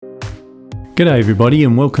G'day everybody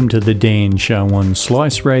and welcome to the Dan Show on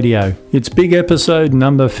Slice Radio. It's big episode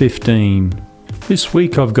number 15. This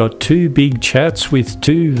week I've got two big chats with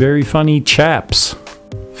two very funny chaps.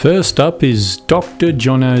 First up is Dr.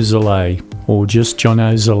 Jono Zalay, or just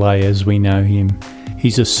Jono Zalay as we know him.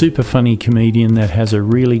 He's a super funny comedian that has a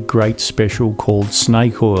really great special called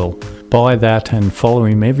Snake Oil. Buy that and follow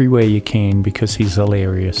him everywhere you can because he's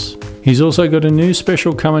hilarious. He's also got a new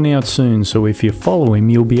special coming out soon, so if you follow him,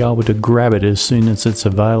 you'll be able to grab it as soon as it's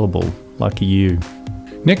available. Lucky you.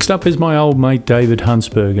 Next up is my old mate David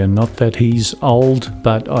Huntsberger. Not that he's old,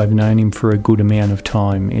 but I've known him for a good amount of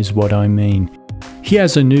time, is what I mean. He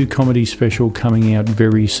has a new comedy special coming out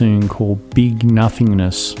very soon called Big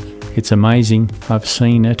Nothingness. It's amazing. I've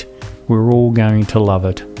seen it. We're all going to love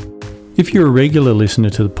it. If you're a regular listener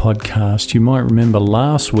to the podcast, you might remember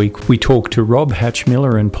last week we talked to Rob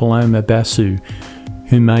Hatchmiller and Paloma Basu,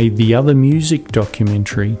 who made the Other Music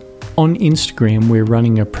documentary. On Instagram, we're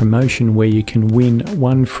running a promotion where you can win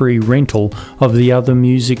one free rental of the Other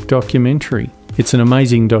Music documentary. It's an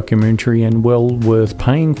amazing documentary and well worth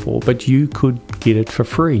paying for, but you could get it for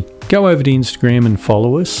free. Go over to Instagram and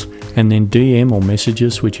follow us, and then DM or message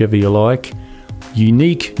us, whichever you like.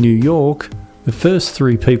 Unique New York. The first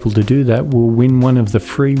 3 people to do that will win one of the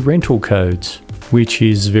free rental codes, which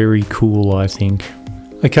is very cool, I think.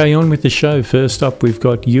 Okay, on with the show. First up, we've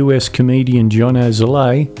got US comedian Jono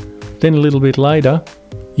Zalay. Then a little bit later,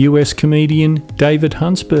 US comedian David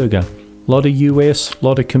Huntsberger. Lot of US,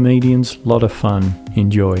 lot of comedians, lot of fun.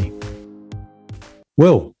 Enjoy.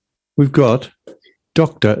 Well, we've got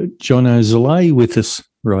Dr. Jono Zalay with us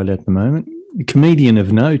right at the moment, a comedian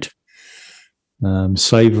of note.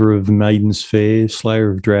 Saver of Maiden's Fair, Slayer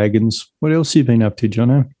of Dragons. What else have you been up to,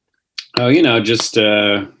 Jono? Oh, just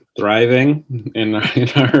thriving in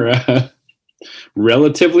our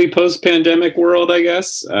relatively post-pandemic world, I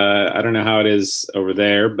guess. I don't know how it is over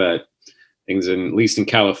there, but things, at least in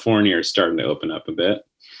California, are starting to open up a bit.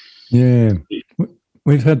 Yeah.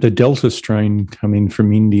 We've had the Delta strain come in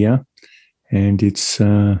from India, and it's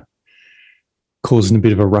causing a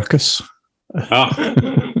bit of a ruckus.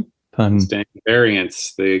 Oh. Staying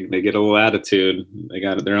variants, they get a little attitude. They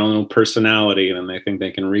got their own little personality, and they think they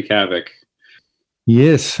can wreak havoc.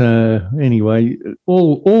 Yes. Anyway,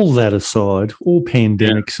 all that aside, all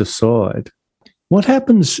pandemics aside, what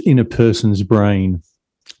happens in a person's brain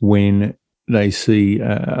when they see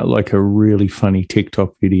like a really funny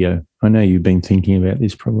TikTok video? I know you've been thinking about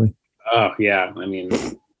this probably. Oh yeah, I mean,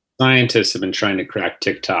 scientists have been trying to crack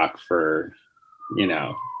TikTok for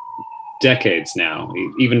decades now.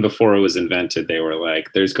 Even before it was invented, they were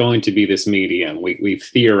like, there's going to be this medium. We've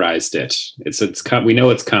theorized it. We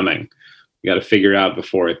know it's coming. We got to figure out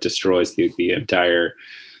before it destroys the entire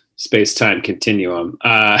space-time continuum.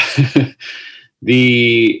 It's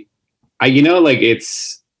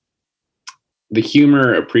the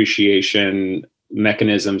humor appreciation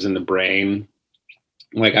mechanisms in the brain.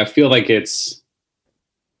 Like, I feel like it's,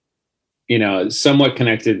 somewhat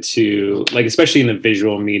connected to, like, especially in the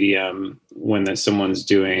visual medium, when someone's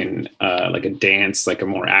doing like a dance, like a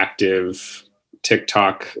more active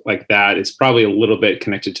TikTok like that, it's probably a little bit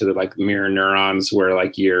connected to the like mirror neurons, where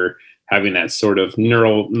like you're having that sort of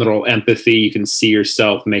neural empathy. You can see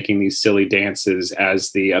yourself making these silly dances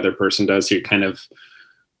as the other person does. So you're kind of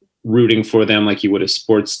rooting for them like you would a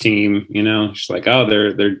sports team, just like, oh,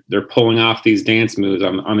 they're pulling off these dance moves.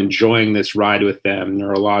 I'm enjoying this ride with them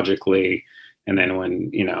neurologically. And then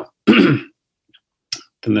when,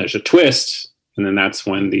 then there's a twist, and then that's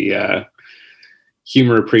when the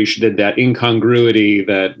humor appreciated that incongruity,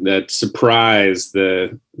 that surprise,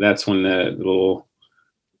 that's when the little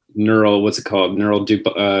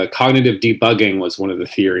cognitive debugging was one of the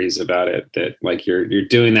theories about it, that like you're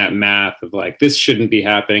doing that math of like, this shouldn't be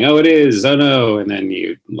happening. Oh, it is. Oh no. And then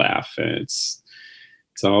you laugh, and it's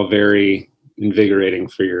all very invigorating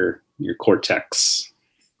for your cortex.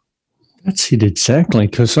 That's it, exactly.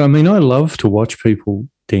 Because I mean, I love to watch people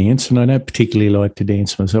dance, and I don't particularly like to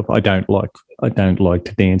dance myself. I don't like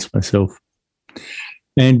to dance myself.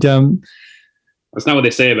 And that's not what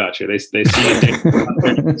they say about you. They see you dancing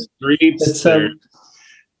on the streets.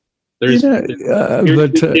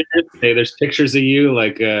 There's pictures of you,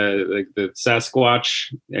 like the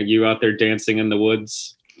Sasquatch, you out there dancing in the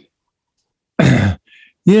woods.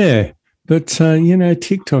 Yeah, but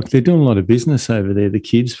TikTok, they're doing a lot of business over there. The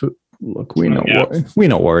kids, but look, we're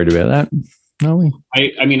not worried about that, are we?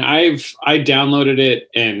 I mean, I downloaded it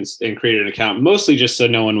and created an account mostly just so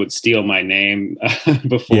no one would steal my name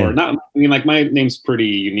before. Yeah. My name's pretty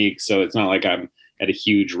unique, so it's not like I'm at a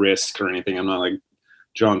huge risk or anything. I'm not like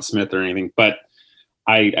John Smith or anything, but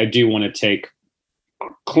I do want to take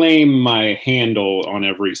claim my handle on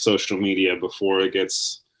every social media before it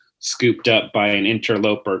gets scooped up by an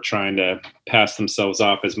interloper trying to pass themselves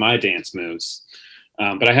off as my dance moves.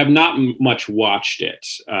 But I have not much watched it.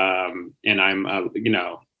 And I'm,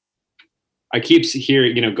 I keep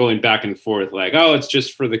hearing, going back and forth like, oh, it's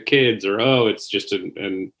just for the kids, or, oh, it's just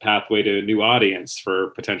a pathway to a new audience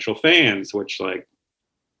for potential fans, which like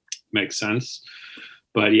makes sense.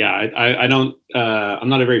 But yeah, I don't, I'm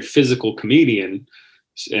not a very physical comedian.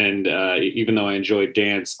 And even though I enjoy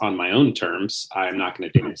dance on my own terms, I'm not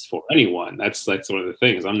going to dance for anyone. That's one of the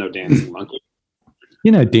things. I'm no dancing monkey.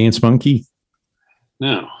 Dance monkey?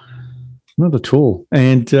 No. Not at all.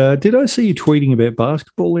 And did I see you tweeting about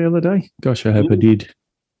basketball the other day? Gosh, I hope I did.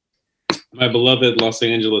 My beloved Los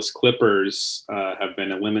Angeles Clippers have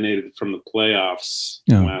been eliminated from the playoffs.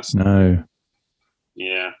 No.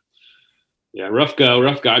 Yeah, rough go.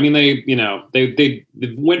 I mean, they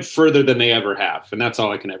went further than they ever have, and that's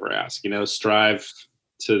all I can ever ask. Strive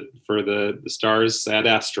for the stars at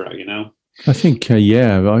Astra. I think,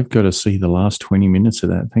 I've got to see the last 20 minutes of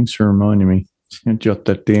that. Thanks for reminding me. Just going to jot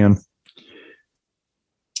that down.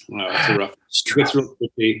 Oh, it's a rough. It's real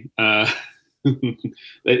tricky.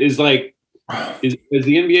 Is the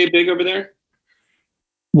NBA big over there?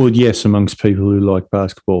 Well, yes, amongst people who like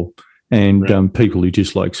basketball. And right. People who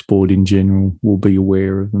just like sport in general will be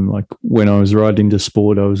aware of them. Like when I was right into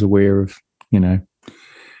sport, I was aware of,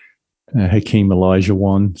 Hakeem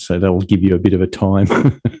Olajuwon. So that will give you a bit of a time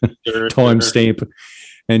stamp,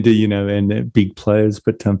 and and big players.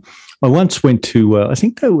 But I once went to, I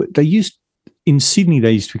think they used in Sydney.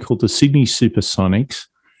 They used to be called the Sydney Supersonics,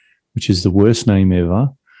 which is the worst name ever.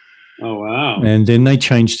 Oh wow! And then they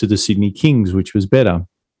changed to the Sydney Kings, which was better.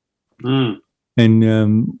 And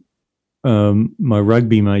my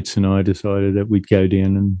rugby mates and I decided that we'd go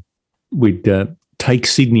down and we'd take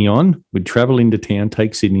Sydney on. We'd travel into town,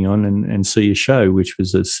 take Sydney on and see a show, which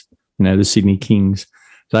was the Sydney Kings.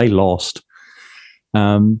 They lost.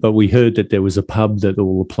 But we heard that there was a pub that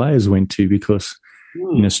all the players went to because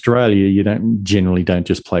in Australia, you don't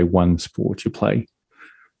just play one sport. You play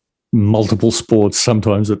multiple sports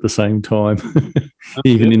sometimes at the same time,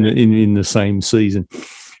 even in the same season.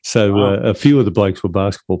 So a few of the blokes were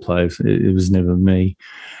basketball players. It was never me.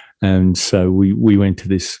 And so we went to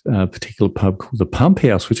this particular pub called the Pump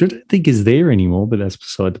House, which I don't think is there anymore, but that's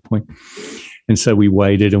beside the point. And so we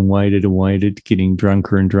waited and waited and waited, getting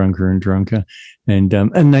drunker and drunker and drunker. And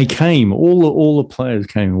they came, all the players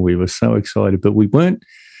came, and we were so excited. But we weren't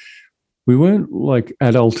like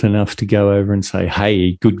adult enough to go over and say,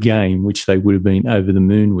 hey, good game, which they would have been over the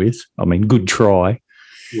moon with. I mean, good try.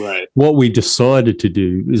 Right. What we decided to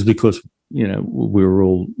do is because, we were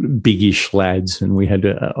all biggish lads and we had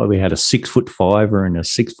a 6'5" and a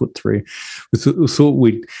 6'3". We thought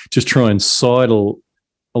we'd just try and sidle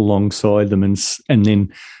alongside them and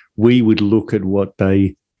then we would look at what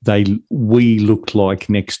we looked like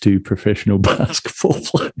next to professional basketball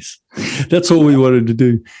players. That's all we wanted to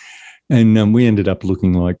do. And we ended up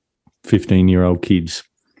looking like 15-year-old kids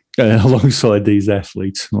alongside these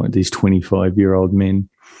athletes, like these 25-year-old men.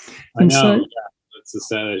 I know. It's just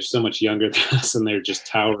they're so much younger than us, and they're just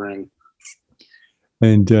towering.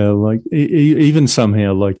 And even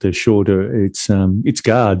somehow, like the shorter, it's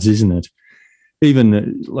guards, isn't it?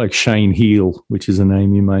 Even like Shane Heal, which is a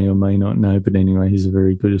name you may or may not know, but anyway, he's a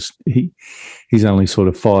very good. He's only sort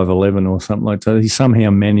of 5'11" or something like that. He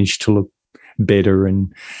somehow managed to look better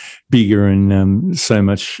and bigger and so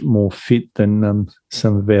much more fit than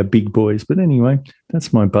some of our big boys. But anyway,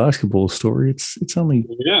 that's my basketball story. It's only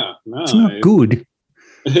it's not good.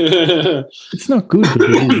 It's not good,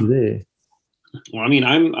 but it is there. Well, I mean,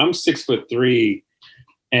 I'm 6'3",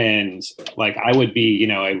 and like I would be,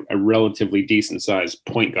 a relatively decent sized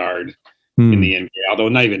point guard in the NBA. Although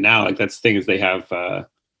not even now. Like that's the thing is they have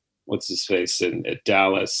what's his face at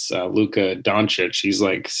Dallas, Luka Doncic. He's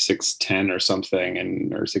like 6'10" or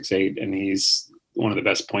something, or 6'8", and he's one of the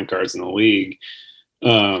best point guards in the league.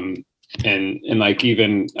 And like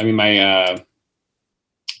even, I mean, my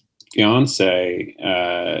fiance,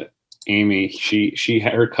 Amy,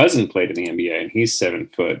 her cousin played in the NBA, and he's 7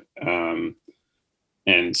 foot.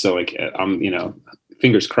 And so like I'm,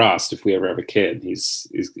 fingers crossed if we ever have a kid,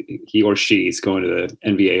 he or she's going to the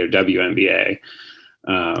NBA or WNBA.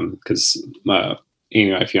 Because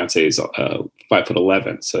Amy, my fiance, is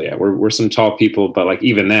 5'11". So yeah, we're some tall people, but like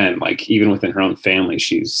even then, like even within her own family,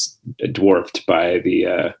 she's dwarfed by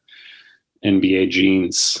the NBA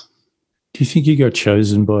genes. Do you think you got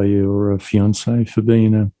chosen by your fiance for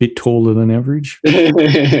being a bit taller than average?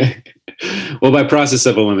 Well, by process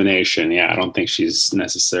of elimination, yeah, I don't think she's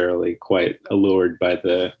necessarily quite allured by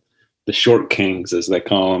the the short kings, as they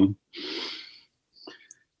call them.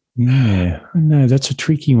 Yeah, no, that's a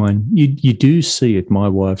tricky one. You do see it. My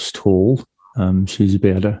wife's tall. She's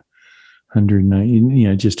about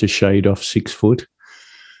 180, just a shade off 6 foot.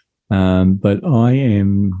 But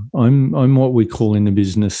I'm what we call in the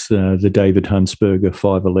business the David Huntsberger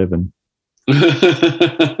 5'11",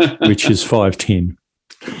 which is 5'10".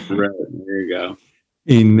 Right, there you go.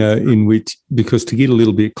 In which, because to get a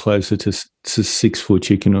little bit closer to 6 foot,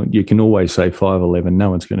 you can always say 5'11". No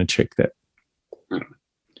one's going to check that.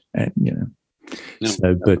 And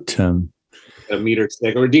a meter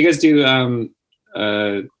stick. Or do you guys do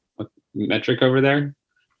metric over there?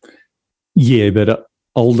 Yeah, but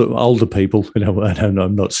older people,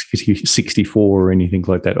 I'm not 64 or anything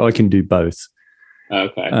like that. I can do both.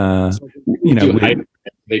 Okay.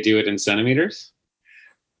 They do it in centimeters?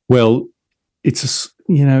 Well, it's 6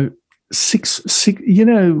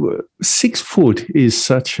 foot is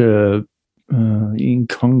such a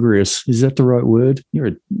incongruous. Is that the right word?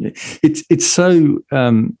 It's so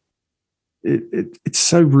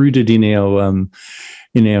rooted in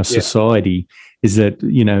our society. Is that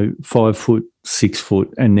 5 foot, 6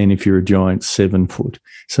 foot, and then if you're a giant, 7 foot.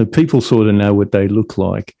 So people sort of know what they look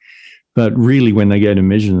like, but really when they go to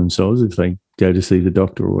measure themselves, if they go to see the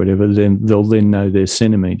doctor or whatever, then they'll know their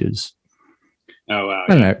centimeters. Oh wow!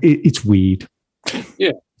 I don't know. It's weird.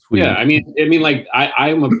 Yeah. Weird. Yeah, I mean, like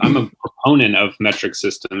I'm a proponent of metric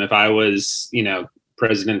system. If I was,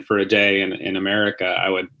 president for a day in America, I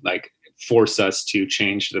would force us to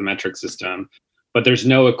change the metric system. But there's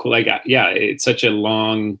no it's such a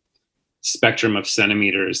long spectrum of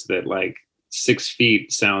centimeters that 6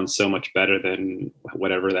 feet sounds so much better than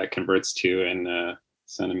whatever that converts to in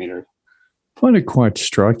centimeters. I find it quite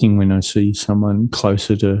striking when I see someone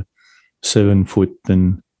closer to 7 foot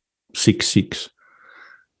than 6'6".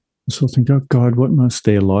 So I think, oh God, what must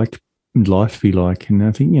their life be like? And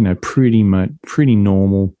I think, pretty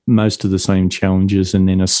normal, most of the same challenges, and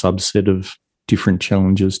then a subset of different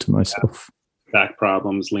challenges to myself. Back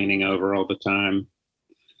problems, leaning over all the time.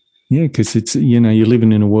 Yeah, because it's, you're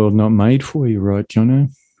living in a world not made for you, right, Jono?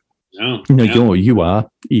 No. You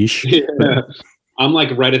are-ish. Yeah. I'm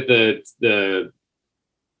right at the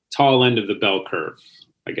tall end of the bell curve,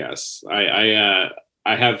 I guess.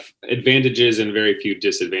 I have advantages and very few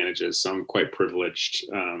disadvantages, so I'm quite privileged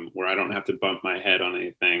where I don't have to bump my head on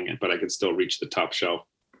anything, but I can still reach the top shelf.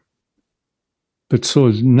 But so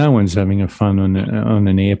no one's having a fun on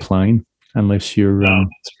an airplane unless you're...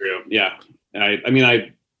 that's true. Yeah.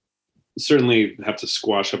 I certainly have to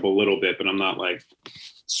squash up a little bit, but I'm not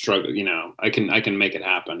struggling. I can make it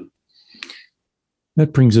happen.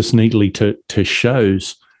 That brings us neatly to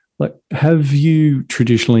shows. Have you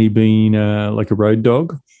traditionally been a road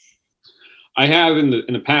dog? I have in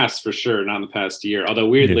the past, for sure, not in the past year. Although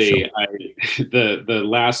weirdly, the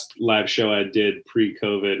last live show I did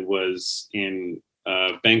pre-COVID was in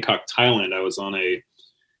Bangkok, Thailand. I was on a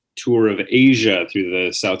tour of Asia through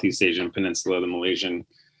the Southeast Asian peninsula, Malaysia,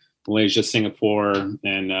 Singapore,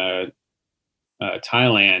 and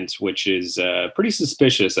Thailand, which is pretty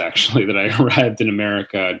suspicious, actually, that I arrived in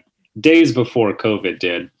America days before COVID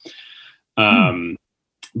did.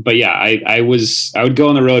 But yeah, I would go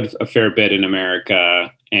on the road a fair bit in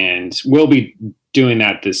America, and we'll be doing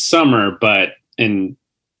that this summer, but nothing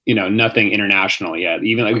international yet.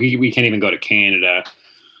 Even we can't even go to Canada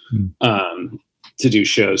to do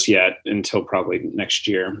shows yet until probably next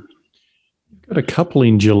year. You've got a couple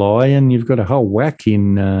in July, and you've got a whole whack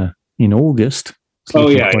in August. Oh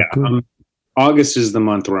yeah. August is the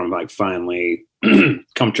month where I'm finally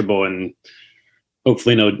comfortable, and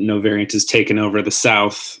hopefully no variant is taken over the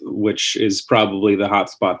South, which is probably the hot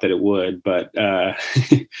spot that it would. But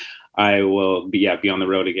I will be on the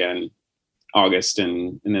road again August,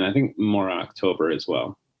 and then I think more October as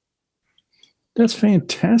well. That's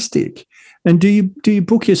fantastic. And do you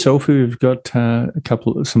book yourself, or you've got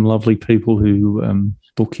some lovely people who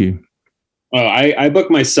book you? Oh, I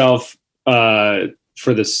book myself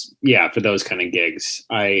for those kind of gigs.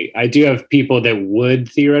 I do have people that would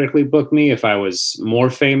theoretically book me if I was more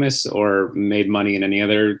famous or made money in any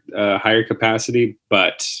other higher capacity.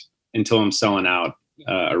 But until I'm selling out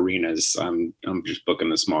arenas, I'm just booking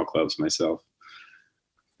the small clubs myself.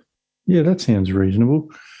 Yeah, that sounds reasonable.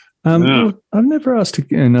 I've never asked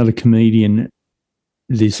another comedian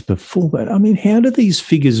this before, but how do these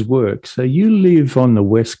figures work? So you live on the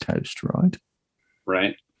West Coast, right?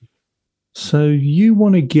 Right. So you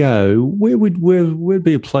want to go? Where would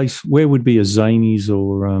be a place? Where would be a Zanies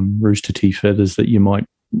or Rooster Teeth Feathers that you might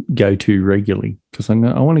go to regularly? Because I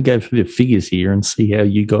want to go for the figures here and see how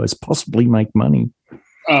you guys possibly make money.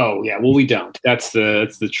 Oh yeah, well we don't. That's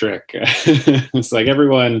the trick. It's like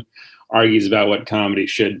everyone argues about what comedy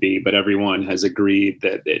should be, but everyone has agreed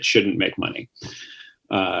that it shouldn't make money.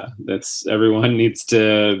 That's everyone needs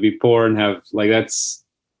to be poor and have like that's.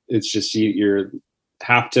 It's just you're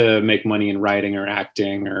have to make money in writing or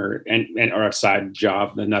acting or or a side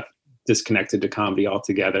job, and not disconnected to comedy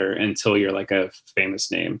altogether until you're like a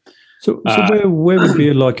famous name. So where would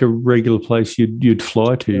be like a regular place you'd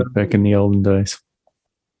fly to back in the olden days?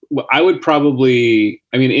 Well, I would probably,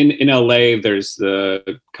 I mean, in LA, there's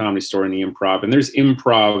the Comedy Store and the Improv, and there's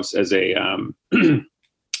Improvs as a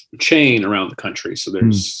chain around the country. So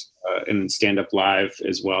there's and Stand Up Live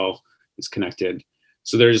as well is connected.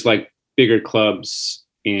 So there's like bigger clubs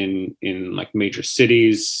in like major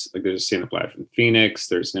cities. Like there's Stand Up Live in Phoenix.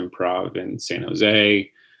 There's an Improv in San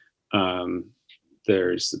Jose.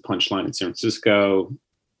 There's the Punchline in San Francisco.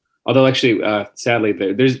 Although actually, sadly,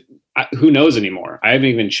 there's who knows anymore. I haven't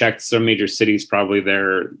even checked some major cities. Probably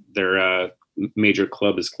their major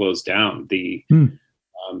club is closed down. The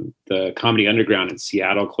Comedy Underground in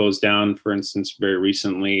Seattle closed down, for instance, very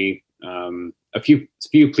recently. A few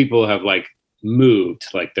people have like moved.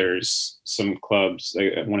 Like there's some clubs,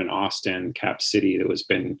 like one in Austin, Cap City, that was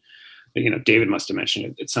been, David must have mentioned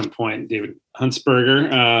it at some point. David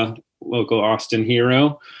Huntsberger, local Austin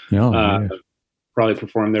hero. Yeah. Probably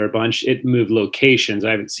performed there a bunch. It moved locations.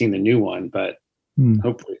 I haven't seen the new one, but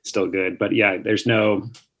hopefully it's still good. But yeah, there's no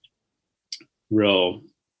real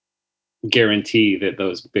guarantee that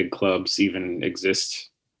those big clubs even exist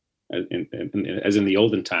as in the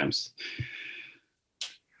olden times.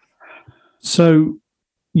 So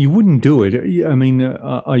you wouldn't do it. I mean,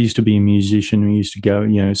 I used to be a musician. We used to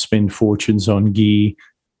go, spend fortunes on gear,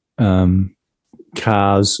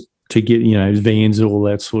 cars, to get, vans, all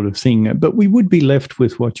that sort of thing. But we would be left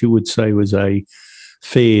with what you would say was a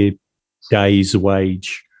fair day's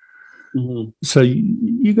wage. Mm-hmm. So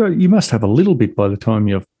you must have a little bit by the time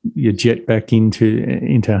you jet back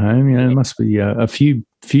into home. It must be a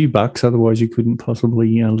few bucks. Otherwise, you couldn't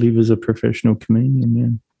possibly live as a professional comedian. Yeah.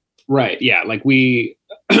 Right. Yeah. Like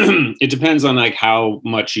it depends on like how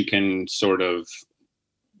much you can sort of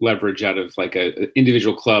leverage out of like an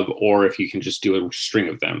individual club, or if you can just do a string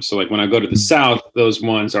of them. So like when I go to the South, those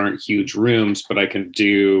ones aren't huge rooms, but I can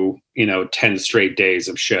do 10 straight days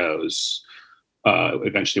of shows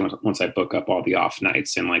eventually once I book up all the off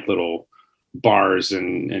nights in like little bars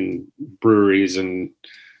and breweries and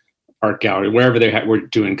art gallery, wherever we're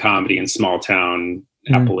doing comedy in small town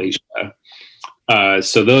Appalachia.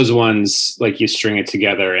 So those ones, like you string it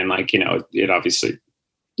together, and like it obviously,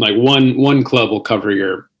 like one club will cover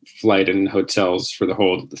your flight and hotels for the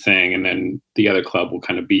whole of the thing, and then the other club will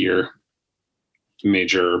kind of be your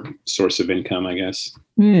major source of income, I guess.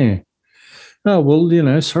 Yeah. Oh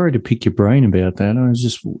well, sorry to pick your brain about that. I was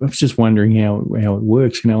just wondering how it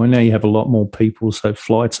works. I know you have a lot more people, so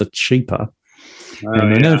flights are cheaper,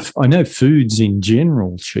 and I know food's in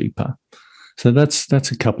general cheaper. So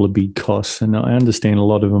that's a couple of big costs, and I understand a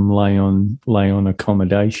lot of them lay on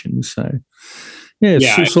accommodation. So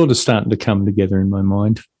it's sort of starting to come together in my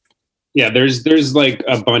mind. Yeah, there's like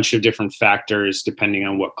a bunch of different factors depending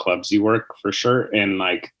on what clubs you work, for sure. And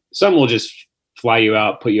like some will just fly you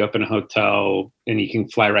out, put you up in a hotel, and you can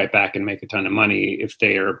fly right back and make a ton of money if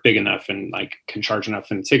they are big enough and like can charge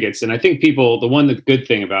enough in tickets. And I think the good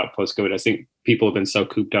thing about post-COVID, I think people have been so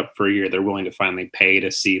cooped up for a year, they're willing to finally pay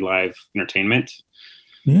to see live entertainment.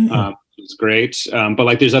 Yeah. It's great. But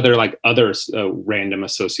like there's other random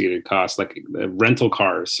associated costs, like rental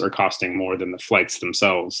cars are costing more than the flights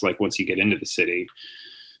themselves, like once you get into the city.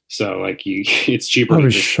 So like it's cheaper. I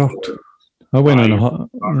was shocked. I went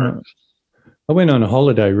on a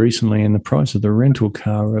holiday recently, and the price of the rental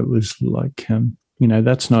car, it was like,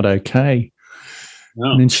 that's not okay.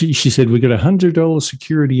 No. And then she said, we got $100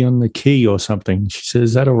 security on the key or something. She said,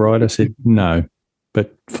 is that all right? I said, no.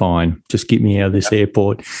 But fine, just get me out of this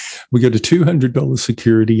airport. We got a $200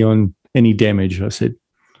 security on any damage. I said,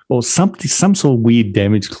 or some sort of weird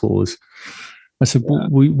damage clause. I said, well,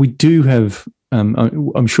 we do have,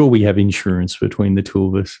 I'm sure we have insurance between the two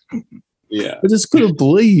of us. Yeah. I just couldn't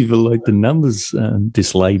believe like the numbers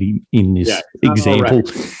this lady in this example.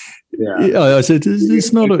 Right. Yeah. I said, it's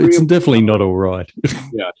definitely not all right.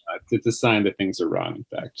 Yeah, it's a sign that things are wrong. In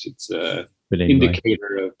fact, it's an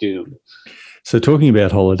indicator of doom. So talking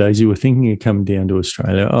about holidays, you were thinking of coming down to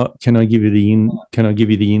Australia. Can I give you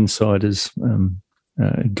the insiders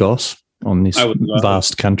goss on this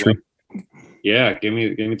vast country? Yeah, give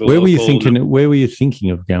me the. Where were you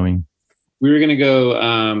thinking of going? We were going to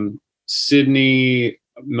go Sydney,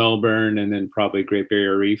 Melbourne, and then probably Great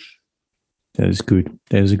Barrier Reef. That is good.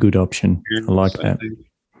 That is a good option. I like that.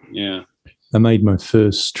 Yeah. I made my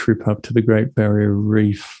first trip up to the Great Barrier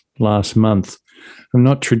Reef last month. I'm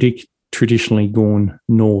not traditionally gone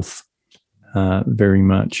north very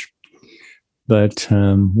much, but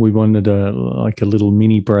we wanted a little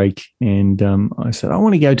mini break, and I said I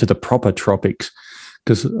want to go to the proper tropics,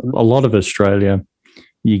 because a lot of Australia,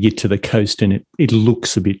 you get to the coast and it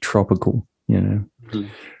looks a bit tropical,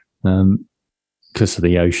 because of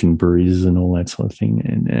the ocean breeze and all that sort of thing.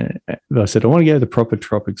 And I said, I want to go to the proper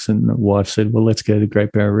tropics. And the wife said, well, let's go to the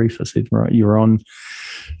Great Barrier Reef. I said, right, you're on.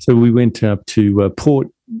 So we went up to Port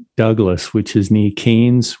Douglas, which is near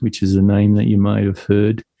Cairns, which is a name that you may have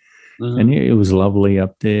heard. Mm-hmm. And it was lovely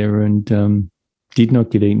up there, and did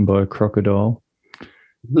not get eaten by a crocodile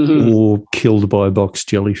or killed by a box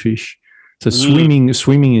jellyfish. So swimming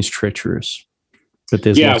is treacherous, but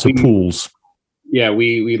there's lots of pools. Yeah,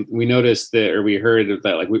 we noticed that, or we heard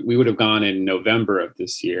that, like we would have gone in November of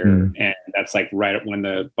this year, and that's like right when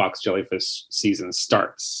the box jellyfish season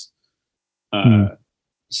starts.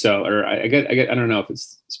 So, or I don't know if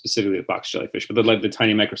it's specifically the box jellyfish, but the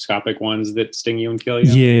tiny microscopic ones that sting you and kill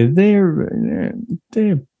you. Yeah,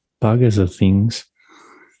 they're buggers of things,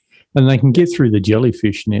 and they can get through the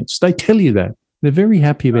jellyfish nets. They tell you that. They're very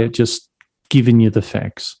happy about just giving you the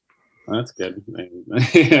facts. Well, that's good.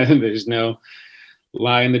 There's no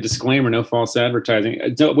lie in the disclaimer, no false advertising.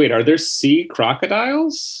 Wait, are there sea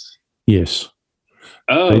crocodiles? Yes.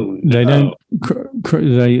 Oh, they don't.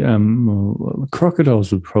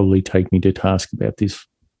 Crocodiles would probably take me to task about this.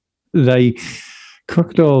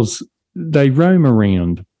 Crocodiles roam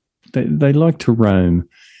around. They like to roam,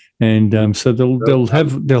 and so they'll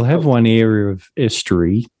have one area of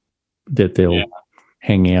estuary that they'll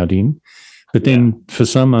hang out in, but then for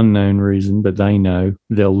some unknown reason, but they know,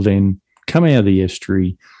 they'll then come out of the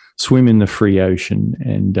estuary, swim in the free ocean,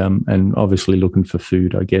 and obviously looking for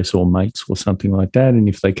food, I guess, or mates or something like that. And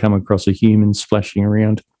if they come across a human splashing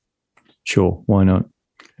around, sure, why not?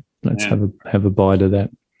 Let's have a bite of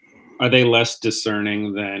that. Are they less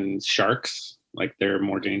discerning than sharks? Like, they're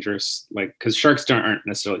more dangerous? Like, because sharks aren't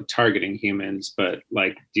necessarily targeting humans, but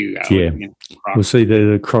like we'll see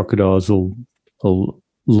the crocodiles will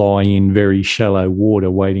lie in very shallow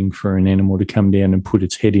water waiting for an animal to come down and put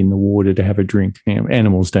its head in the water to have a drink.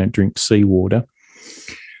 Animals don't drink seawater.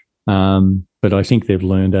 But I think they've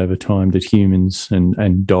learned over time that humans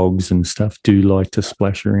and dogs and stuff do like to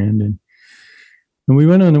splash around. And we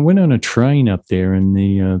went on a train up there, and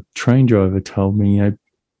the train driver told me,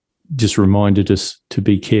 just reminded us to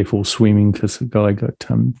be careful swimming, because the guy got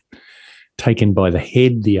taken by the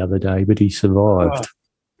head the other day, but he survived.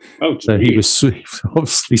 So he was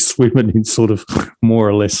obviously swimming in sort of more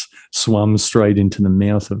or less swum straight into the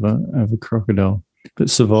mouth of a crocodile, but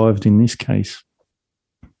survived in this case.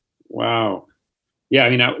 Wow. Yeah, I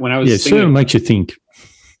mean, when I was it certainly makes you think.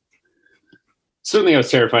 Certainly I was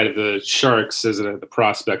terrified of the sharks as the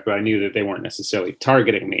prospect, but I knew that they weren't necessarily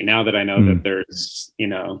targeting me. Now that I know that there's,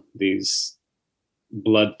 these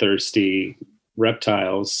bloodthirsty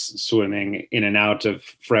reptiles swimming in and out of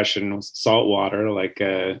fresh and salt water like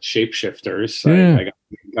shapeshifters. I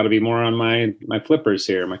got to be more on my flippers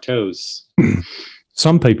here, my toes.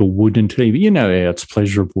 Some people wouldn't even. It's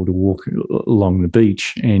pleasurable to walk along the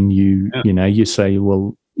beach, and you say,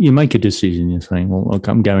 well, you make a decision. You're saying, well, look,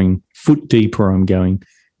 I'm going foot deep, or I'm going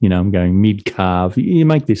mid calve. You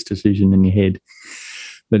make this decision in your head,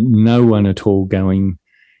 but no one at all going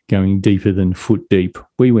deeper than foot deep.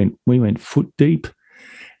 We went foot deep,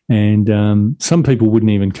 and some people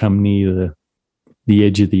wouldn't even come near the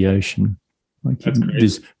edge of the ocean. Like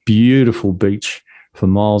this beautiful beach for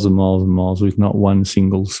miles and miles and miles with not one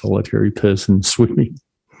single solitary person swimming.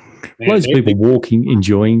 Loads of people walking,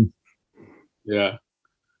 enjoying. Yeah.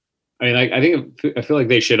 I mean, I feel like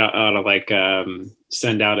they should ought to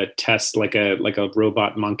send out a test, like a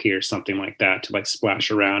robot monkey or something like that, to like splash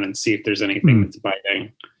around and see if there's anything that's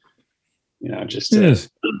biting. Just to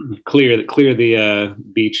clear the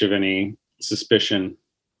beach of any suspicion.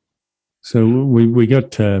 So we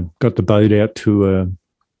got the boat out to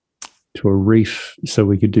a reef so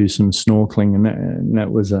we could do some snorkeling, and that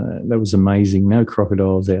was amazing. No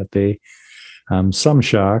crocodiles out there, some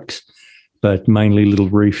sharks, but mainly little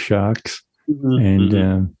reef sharks,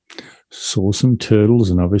 and saw some turtles,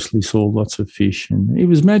 and obviously saw lots of fish, and it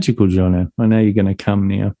was magical, Jono. I know you're going to come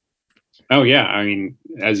now. Oh yeah, I mean,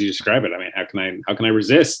 as you describe it, I mean, how can I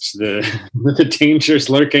resist the dangers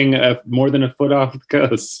lurking more than a foot off the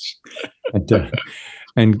coast?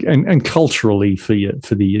 And culturally, for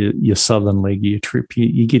your southern leg of your trip,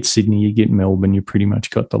 you get Sydney, you get Melbourne, you pretty much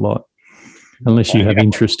got the lot, unless you have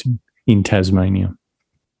interest in Tasmania.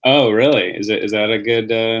 Oh, really? Is that a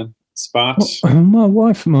good spot? My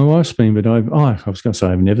wife's been, but I was going to say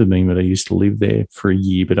I've never been, but I used to live there for a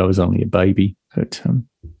year, but I was only a baby. But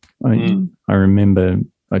I remember,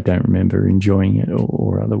 I don't remember enjoying it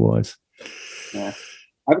or otherwise. Yeah.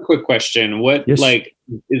 I have a quick question. Yes. Like,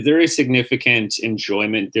 is there a significant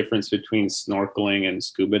enjoyment difference between snorkeling and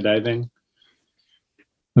scuba diving?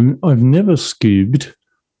 I've never scoobed,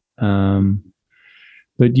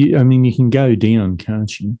 but you can go down,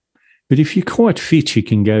 can't you? But if you're quite fit, you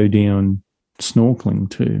can go down snorkeling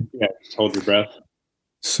too. Yeah, just hold your breath.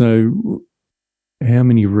 So, how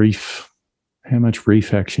much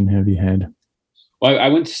reef action have you had? Well, I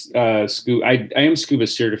went scuba. I am scuba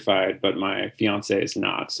certified, but my fiance is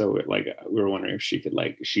not. So like we were wondering if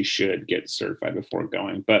she should get certified before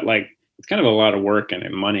going. But like it's kind of a lot of work and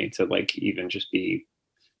money to like even just be,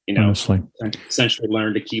 Honestly, essentially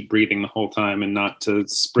learn to keep breathing the whole time and not to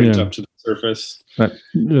sprint up to the surface. But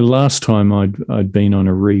the last time I'd been on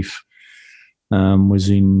a reef was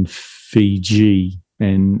in Fiji.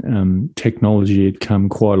 And technology had come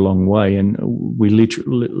quite a long way, and we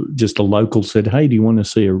literally just a local said, "Hey, do you want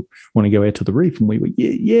to go out to the reef?" And we went,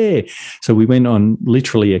 "Yeah." So we went on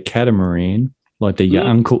literally a catamaran, like your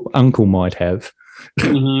uncle might have,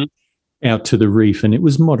 out to the reef, and it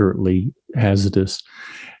was moderately hazardous,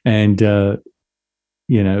 and it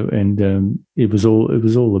was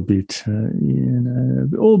all a bit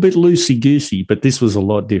all a bit loosey goosey, but this was a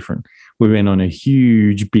lot different. We went on a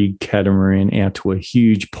huge, big catamaran out to a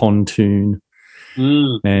huge pontoon,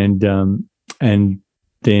 and then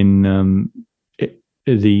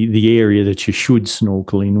the area that you should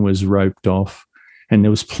snorkel in was roped off, and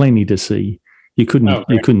there was plenty to see. You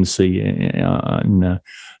couldn't see, and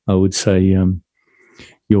I would say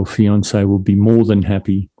your fiance will be more than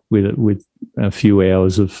happy with a few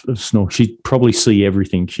hours of snorkel. She'd probably see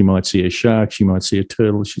everything. She might see a shark. She might see a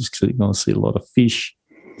turtle. She's going to see a lot of fish.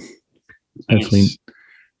 Nice.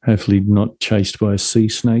 Hopefully not chased by a sea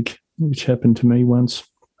snake, which happened to me once.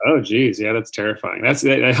 Oh, geez. Yeah, that's terrifying. That's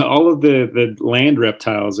all of the land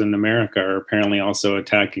reptiles in America are apparently also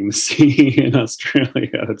attacking the sea in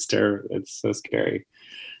Australia. That's terrible. It's so scary.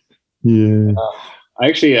 Yeah. I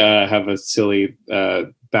actually have a silly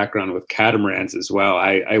background with catamarans as well.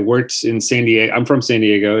 I worked in San Diego. I'm from San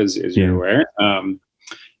Diego, as you're aware.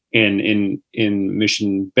 In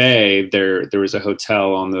Mission Bay, there was a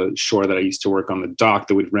hotel on the shore that I used to work on the dock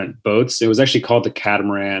that would rent boats. It was actually called the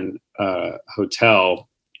Catamaran Hotel,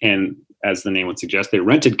 and as the name would suggest, they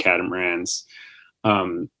rented catamarans.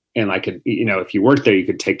 And I could, if you worked there, you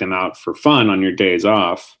could take them out for fun on your days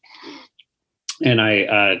off. And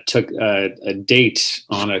I took a date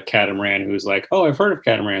on a catamaran who was like, "Oh, I've heard of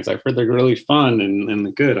catamarans. I've heard they're really fun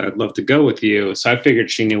and good. I'd love to go with you." So I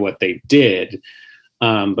figured she knew what they did.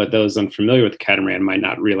 But those unfamiliar with the catamaran might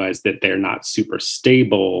not realize that they're not super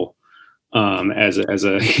stable as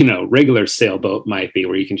a regular sailboat might be,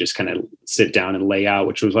 where you can just kind of sit down and lay out,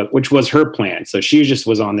 which was her plan. So she just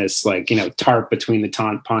was on this tarp between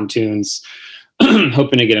the pontoons,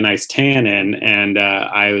 hoping to get a nice tan in. And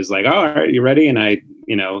I was like, "Oh, all right, you ready?" And I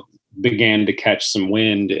began to catch some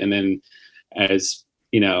wind, and then as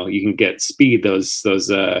you can get speed, those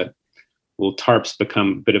little tarps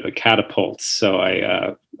become a bit of a catapult. So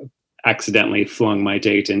I accidentally flung my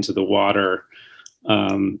date into the water,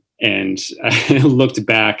 and I looked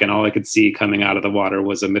back, and all I could see coming out of the water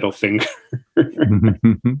was a middle finger.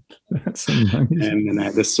 That's amazing. And then I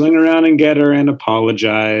had to swing around and get her and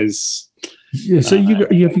apologize. Yeah. So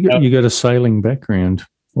you got a sailing background,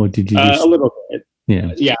 or did you just... a little bit?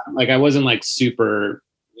 Yeah. Like I wasn't like super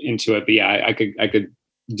into it, but yeah, I could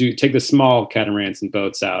take the small catamarans and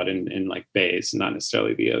boats out in like bays, not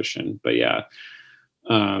necessarily the ocean. But yeah,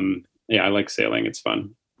 I like sailing. It's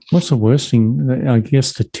fun. What's the worst thing? I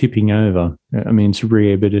guess the tipping over. I mean, it's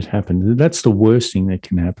rare, but it happened. That's the worst thing that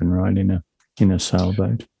can happen, right, in a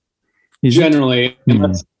sailboat. Generally,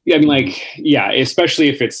 especially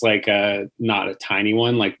if it's like not a tiny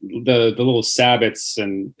one, like the little sabots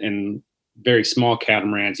and very small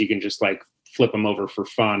catamarans. You can just like flip them over for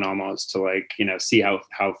fun, almost, to see how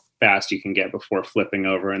fast you can get before flipping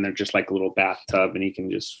over. And they're just like a little bathtub, and you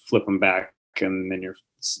can just flip them back, and then you're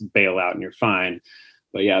bail out and you're fine.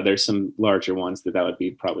 But yeah, there's some larger ones that would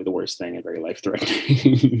be probably the worst thing and very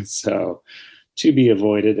life-threatening. So to be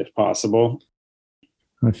avoided if possible.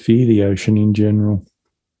 I fear the ocean in general.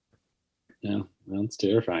 Yeah, well, it's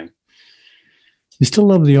terrifying. You still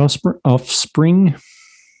love the Offspring?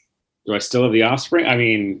 Do I still have the Offspring? I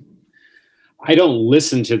mean, I don't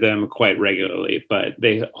listen to them quite regularly, but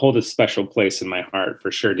they hold a special place in my heart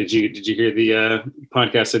for sure. Did you hear the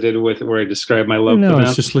podcast I did where I described my love for them? I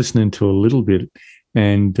was just listening to a little bit,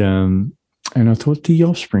 and And I thought the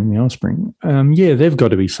Offspring. Yeah, they've got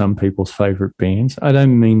to be some people's favourite bands. I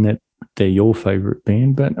don't mean that they're your favourite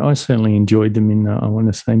band, but I certainly enjoyed them in the, I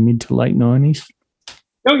want to say, mid to late 90s.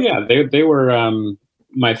 Oh yeah, they were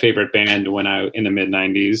my favorite band when I in the mid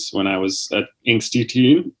 '90s when I was an angsty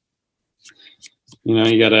teen. You know,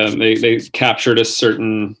 they captured a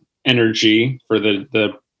certain energy for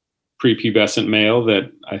the prepubescent male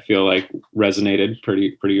that I feel like resonated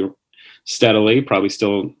pretty steadily. Probably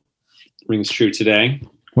still rings true today.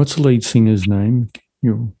 What's the lead singer's name?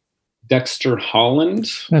 Dexter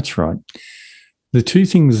Holland. That's right. The two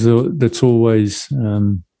things that's always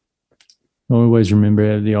I always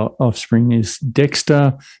remember out of the Offspring is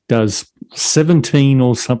Dexter does 17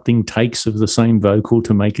 or something takes of the same vocal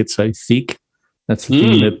to make it so thick. That's the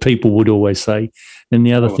thing that people would always say. And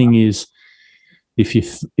the other thing is, if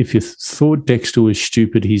you thought Dexter was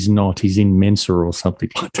stupid, he's not. He's in Mensa or something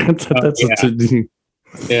like that.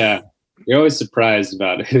 Yeah. You're always surprised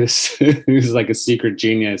about who's like a secret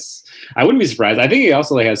genius. I wouldn't be surprised. I think he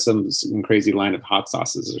also has some crazy line of hot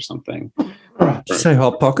sauces or something. Say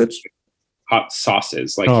Hot Pockets? Hot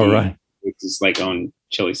sauces. Like right. It's his like own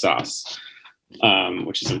chili sauce,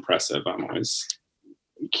 which is impressive. I'm always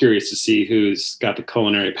curious to see who's got the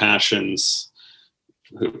culinary passions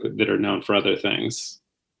that are known for other things.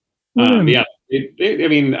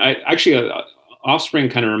 Offspring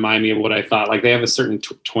kind of remind me of what I thought. Like they have a certain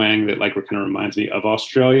twang that like kind of reminds me of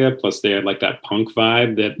Australia. Plus they had like that punk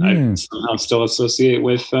vibe that I somehow still associate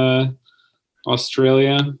with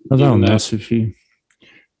Australia. Oh, they were massive.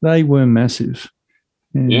 They were massive.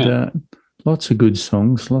 And lots of good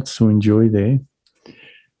songs, lots to enjoy there.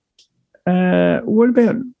 What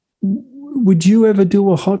about, would you ever do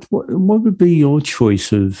what would be your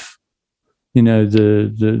choice of, the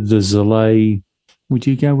Zalay? Would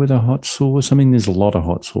you go with a hot sauce? I mean, there's a lot of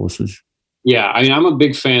hot sauces. Yeah, I mean, I'm a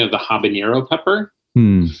big fan of the habanero pepper,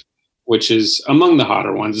 which is among the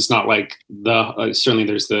hotter ones. It's not like certainly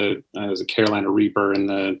there's a Carolina Reaper and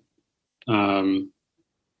the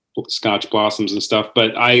Scotch Blossoms and stuff,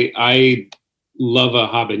 but I love a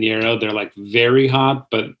habanero. They're like very hot,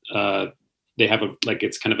 but they have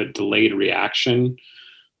it's kind of a delayed reaction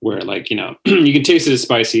where you can taste it as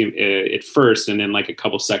spicy at first, and then like a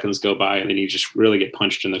couple seconds go by, and then you just really get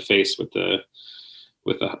punched in the face with the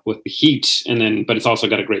heat, and then but it's also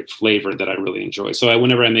got a great flavor that I really enjoy. So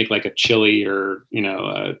whenever I make like a chili or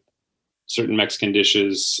certain Mexican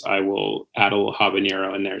dishes, I will add a little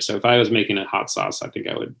habanero in there. So if I was making a hot sauce, I think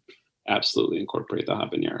I would absolutely incorporate the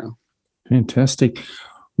habanero. Fantastic.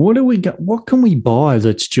 What do we got? What can we buy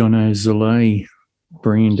that's Jono Zalay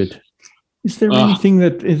branded? Is there anything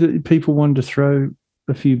that people wanted to throw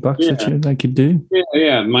a few bucks at you they could do?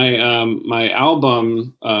 Yeah. My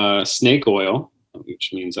album, Snake Oil, which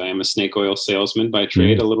means I am a snake oil salesman by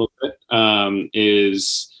trade a little bit,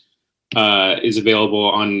 is available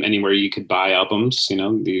on anywhere you could buy albums. I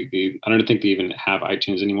don't think they even have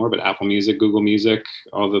iTunes anymore, but Apple Music, Google Music,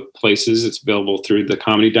 all the places. It's available through the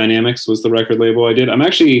Comedy Dynamics was the record label I did. I'm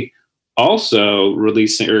actually also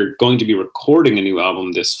releasing or going to be recording a new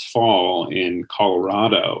album this fall in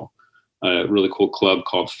Colorado, a really cool club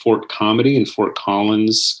called Fort Comedy in Fort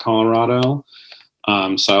Collins, Colorado.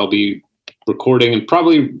 So I'll be recording and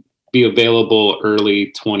probably be available early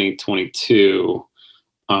 2022.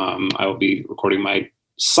 I will be recording my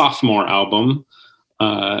sophomore album,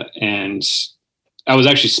 and I was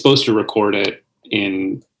actually supposed to record it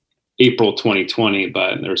in April 2020,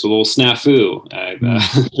 but there was a little snafu.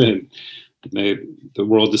 The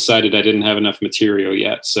world decided I didn't have enough material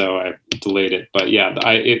yet, so I delayed it. But yeah,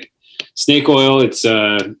 Snake Oil. It's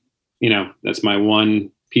that's my one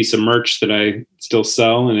piece of merch that I still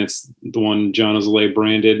sell, and it's the one Jono Zalay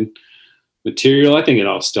branded material. I think it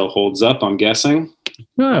all still holds up. I'm guessing.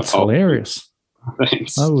 No, that's hilarious.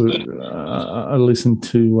 Thanks. I listened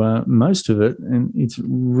to most of it, and it's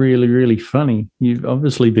really, really funny. You've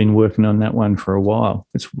obviously been working on that one for a while.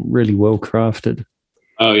 It's really well crafted.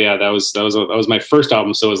 Oh yeah, that was my first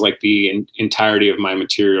album, so it was like the entirety of my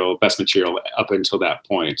best material up until that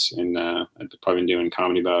point. And I've probably been doing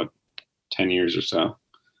comedy about 10 years or so.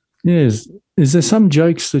 Yes. Is there some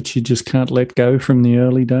jokes that you just can't let go from the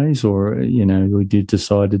early days, or we did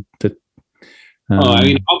decided that?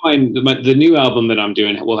 The new album that I'm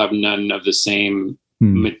doing will have none of the same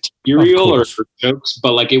material or jokes,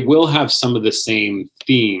 but it will have some of the same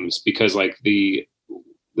themes, because the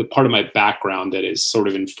part of my background that is sort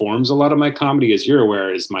of informs a lot of my comedy, as you're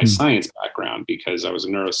aware, is my science background, because I was a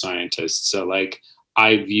neuroscientist. So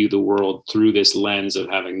I view the world through this lens of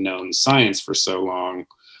having known science for so long,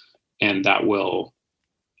 and that will,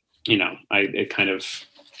 it kind of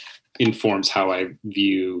informs how I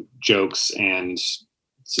view jokes and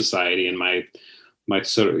society, and my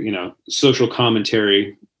sort of, social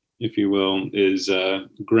commentary, if you will, is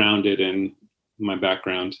grounded in my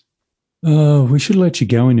background. We should let you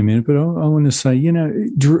go in a minute, but I want to say,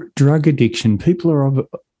 drug addiction, people are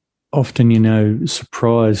often,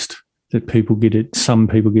 surprised that some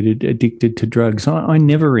people get addicted to drugs. I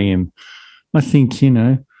never am. I think,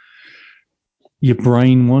 your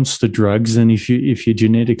brain wants the drugs, and if you're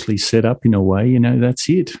genetically set up in a way, that's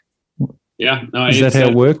it. Yeah. No, is that how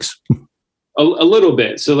it works? A little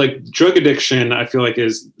bit. So like drug addiction, I feel like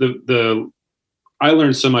is I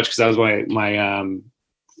learned so much because that was my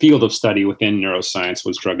field of study within neuroscience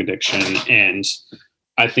was drug addiction. And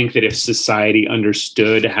I think that if society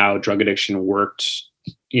understood how drug addiction worked,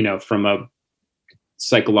 from a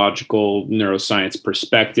psychological neuroscience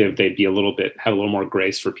perspective, they'd be have a little more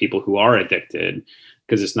grace for people who are addicted,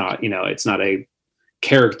 because it's not a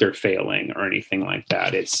character failing or anything like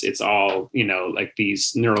that. It's all, like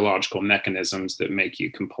these neurological mechanisms that make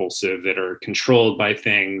you compulsive, that are controlled by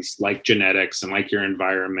things like genetics and like your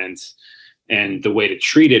environment. And the way to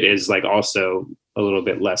treat it is like also a little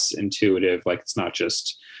bit less intuitive. Like it's not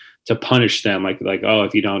just to punish them, like, oh,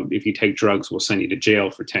 if you take drugs, we'll send you to jail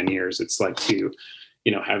for 10 years. It's like to,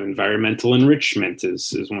 have environmental enrichment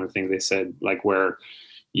is one of the things they said, like where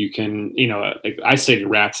you can, like I studied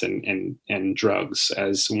rats and drugs,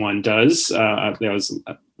 as one does. There was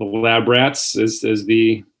the lab rats, as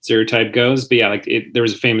the stereotype goes. But yeah, there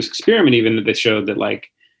was a famous experiment even that they showed that like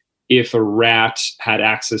if a rat had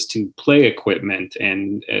access to play equipment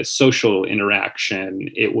and social interaction,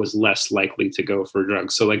 it was less likely to go for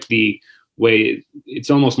drugs. So like the way it's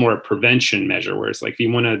almost more a prevention measure, where it's like if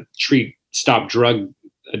you want to stop drugs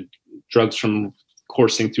from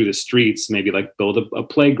coursing through the streets, maybe like build a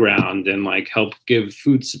playground and like help give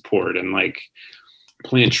food support and like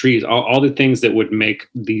plant trees, all the things that would make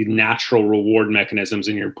the natural reward mechanisms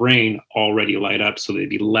in your brain already light up, so they'd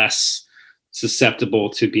be less susceptible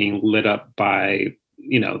to being lit up by,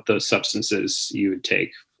 those substances you would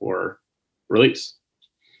take for release.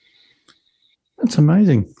 That's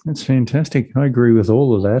amazing. That's fantastic. I agree with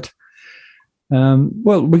all of that.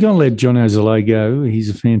 Well, we're going to let Jono Zalay go. He's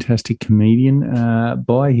a fantastic comedian.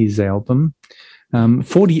 Buy his album.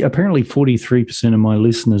 Apparently 43% of my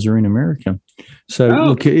listeners are in America. So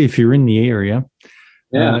look, if you're in the area,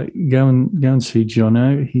 go and see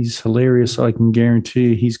Jono. He's hilarious. I can guarantee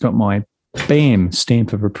you he's got my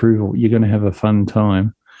stamp of approval. You're going to have a fun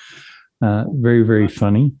time. Very, very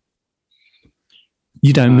funny.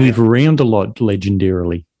 You don't move around a lot,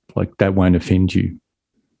 legendarily. Like that won't offend you.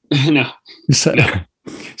 No. So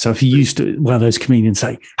if you used to, one of those comedians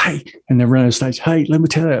say, hey, and they run on stage, hey, let me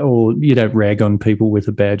tell you, or you don't rag on people with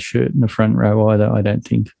a bad shirt in the front row either, I don't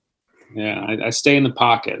think. Yeah, I stay in the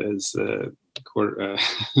pocket, as the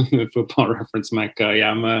football reference might go.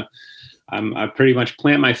 Yeah, I pretty much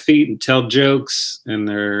plant my feet and tell jokes, and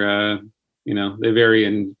they're, they vary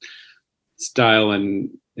in style and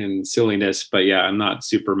silliness, but yeah, I'm not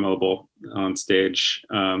super mobile on stage.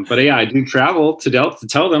 But yeah, I do travel to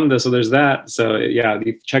tell them. So there's that. So yeah,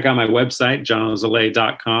 you check out my website,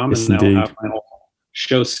 jonozalay.com, yes, and they'll have my whole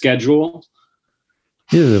show schedule.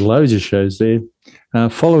 Yeah, there are loads of shows there.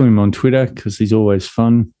 Follow him on Twitter because he's always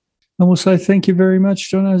fun. And we'll say thank you very much,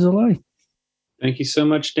 Jono Zalay. Thank you so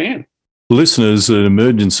much, Dan. Listeners, an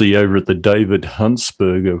emergency over at the David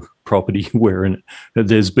Huntsberger property where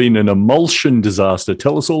there's been an emulsion disaster.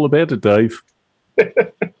 Tell us all about it, Dave. We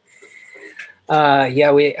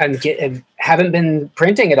haven't been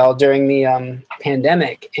printing at all during the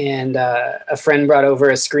pandemic, and a friend brought over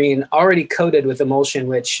a screen already coated with emulsion,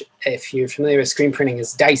 which, if you're familiar with screen printing,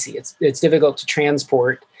 is dicey. It's difficult to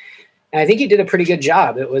transport, and I think he did a pretty good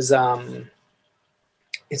job. It was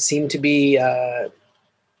it seemed to be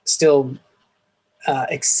still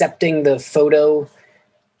accepting the photo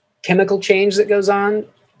chemical change that goes on,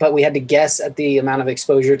 but we had to guess at the amount of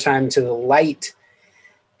exposure time to the light.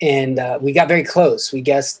 And we got very close. We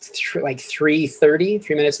guessed like 3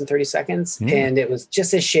 minutes and 30 seconds. And it was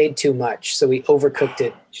just a shade too much. So we overcooked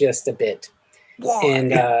it just a bit. Whoa.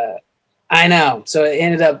 And I know. So it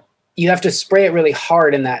ended up, you have to spray it really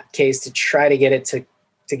hard in that case to try to get it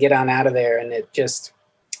to get on out of there. And it just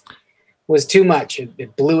was too much.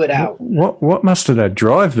 It blew it out. What must have that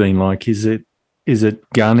drive been like? Is it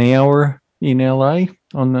gun hour in LA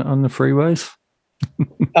on the freeways?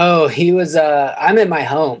 Oh, he was. I'm at my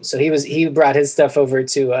home, so he brought his stuff over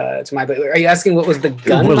to my. Are you asking what was the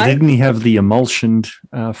gun? Well, didn't he have the emulsioned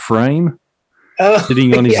frame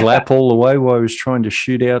sitting on his lap all the way while he was trying to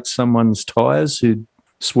shoot out someone's tires who'd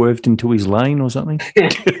swerved into his lane or something?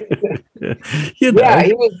 You know. Yeah,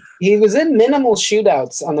 he was in minimal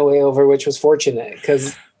shootouts on the way over, which was fortunate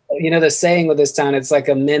because the saying with this town, it's like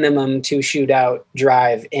a minimum 2 shootout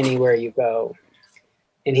drive anywhere you go.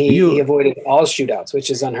 And he avoided all shootouts,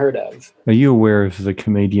 which is unheard of. Are you aware of the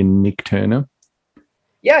comedian Nick Turner?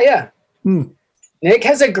 Yeah. Nick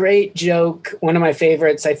has a great joke, one of my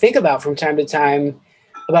favorites I think about from time to time,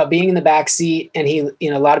 about being in the back seat, and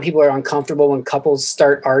a lot of people are uncomfortable when couples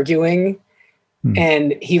start arguing,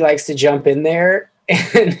 and he likes to jump in there,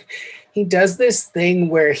 and he does this thing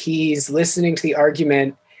where he's listening to the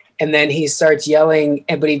argument, and then he starts yelling,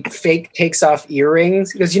 but he fake takes off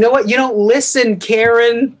earrings. He goes, "You know what? You don't listen,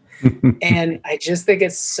 Karen." And I just think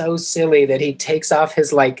it's so silly that he takes off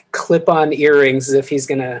his like clip-on earrings as if he's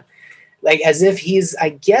gonna, as if he's, I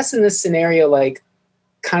guess in this scenario, like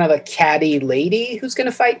kind of a catty lady who's going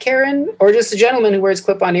to fight Karen, or just a gentleman who wears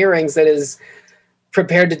clip-on earrings that is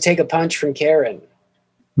prepared to take a punch from Karen.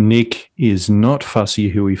 Nick is not fussy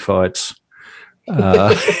who he fights.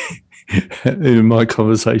 In my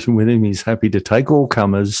conversation with him, he's happy to take all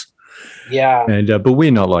comers. Yeah. And but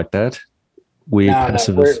we're not like that. We're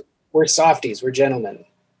pacifists. We're softies. We're gentlemen.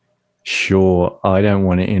 Sure, I don't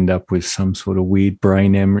want to end up with some sort of weird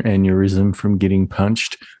brain aneurysm from getting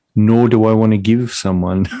punched, nor do I want to give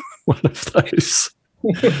someone one of those.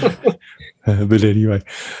 But anyway,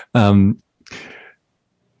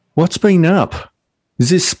 what's been up? Is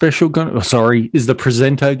this special is the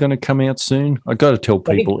presento going to come out soon? I got to tell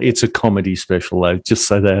people it's a comedy special, though, just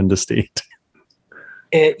so they understand.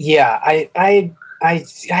 I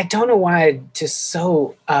don't know why I just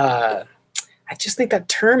so... I just think that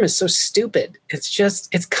term is so stupid.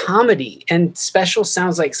 It's comedy, and special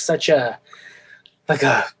sounds like such a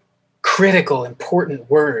critical, important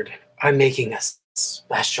word. I'm making a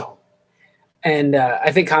special. And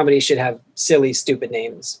I think comedy should have silly, stupid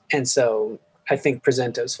names. And so I think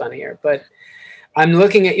Presento's funnier. But I'm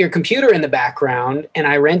looking at your computer in the background, and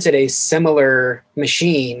I rented a similar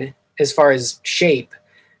machine as far as shape,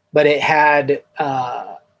 but it had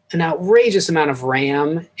an outrageous amount of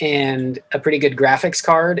RAM and a pretty good graphics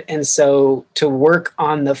card. And so to work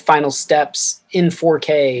on the final steps in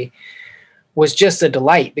 4K was just a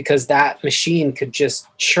delight, because that machine could just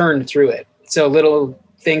churn through it. So little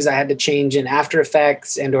things I had to change in After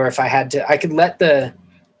Effects, and or if I had to, I could let I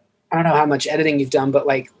don't know how much editing you've done, but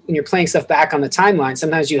like when you're playing stuff back on the timeline,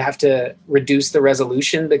 sometimes you have to reduce the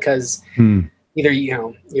resolution because either,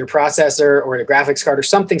 your processor or the graphics card or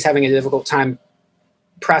something's having a difficult time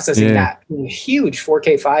processing that huge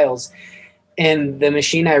 4K files. And the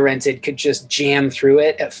machine I rented could just jam through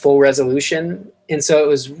it at full resolution. And so it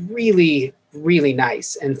was really, really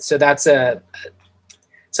nice. And so that's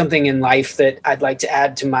something in life that I'd like to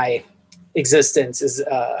add to my existence, is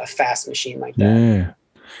a fast machine like that. Yeah.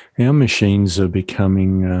 Our machines are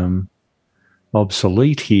becoming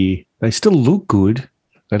obsolete here. They still look good.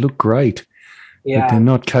 They look great. Yeah. But they're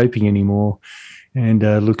not coping anymore. And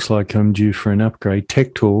looks like I'm due for an upgrade.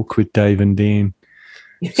 Tech Talk with Dave and Dan.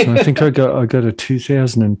 So I think I got a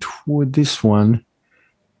 2012. This one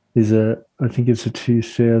is I think it's a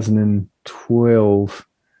 2012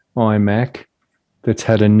 iMac that's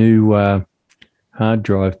had a new hard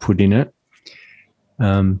drive put in it.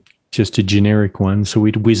 Just a generic one, so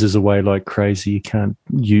it whizzes away like crazy. You can't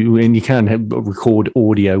record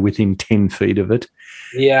audio within 10 feet of it.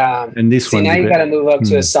 Yeah. And this one. Now you got to move up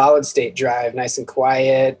to a solid state drive, nice and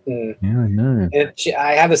quiet. And yeah, I know.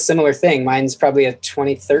 I have a similar thing. Mine's probably a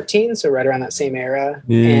 2013, so right around that same era.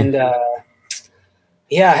 Yeah.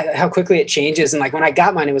 And how quickly it changes. And like when I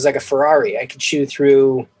got mine, it was like a Ferrari. I could chew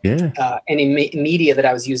through any media that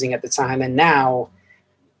I was using at the time. And now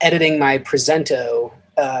editing my Presento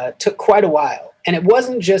took quite a while. And it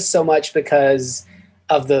wasn't just so much because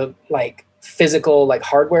of the like physical like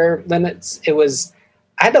hardware limits. It was,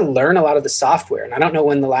 I had to learn a lot of the software. And I don't know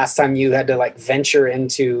when the last time you had to like venture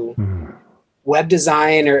into web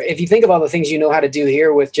design, or if you think of all the things you know how to do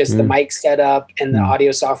here with just the mic setup and the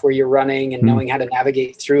audio software you're running and knowing how to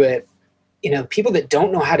navigate through it. People that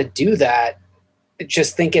don't know how to do that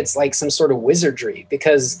just think it's like some sort of wizardry,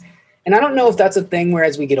 because, and I don't know if that's a thing where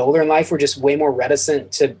as we get older in life, we're just way more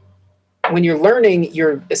reticent to, when you're learning,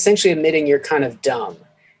 you're essentially admitting you're kind of dumb.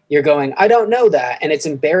 You're going, I don't know that. And it's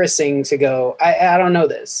embarrassing to go, I don't know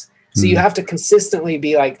this. So you have to consistently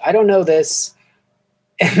be like, I don't know this.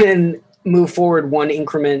 And then move forward one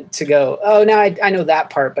increment to go, oh, now I know that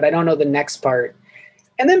part, but I don't know the next part.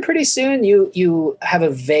 And then pretty soon you have a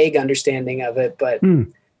vague understanding of it. But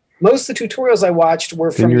most of the tutorials I watched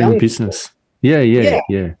were from young business. People.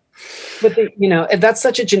 Yeah. But that's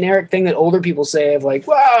such a generic thing that older people say of like,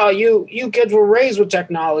 wow, you kids were raised with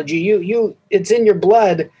technology. You it's in your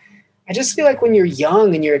blood. I just feel like when you're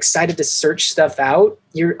young and you're excited to search stuff out,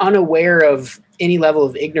 you're unaware of any level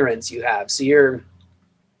of ignorance you have. So you're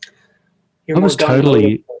I was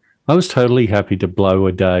totally happy to blow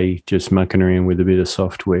a day just mucking around with a bit of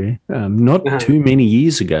software. Not too many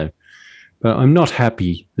years ago, but I'm not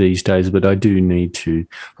happy these days. But I do need to.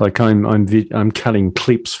 Like I'm cutting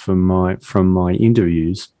clips from my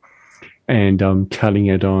interviews, and I'm cutting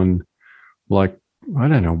it on, like, I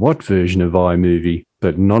don't know what version of iMovie,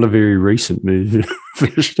 but not a very recent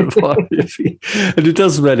version of iMovie. And it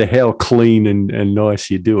doesn't matter how clean and nice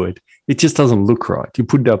you do it. It just doesn't look right. You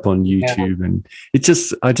put it up on YouTube and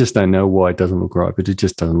I just don't know why it doesn't look right, but it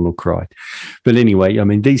just doesn't look right. But anyway, I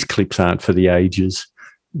mean, these clips aren't for the ages.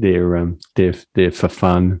 They're for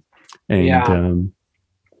fun. And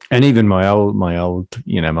even my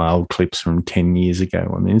old clips from 10 years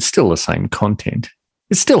ago, I mean, it's still the same content.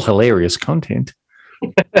 It's still hilarious content.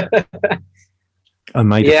 I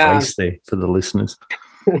made a face there for the listeners.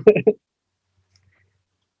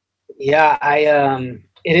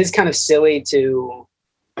 It is kind of silly to,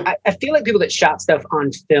 I feel like people that shot stuff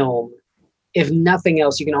on film, if nothing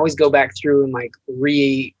else, you can always go back through and like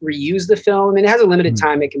reuse the film. And it has a limited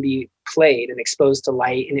time it can be played and exposed to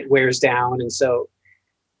light, and it wears down. And so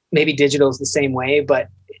maybe digital is the same way, but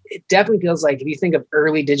it definitely feels like if you think of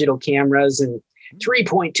early digital cameras and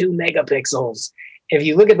 3.2 megapixels, if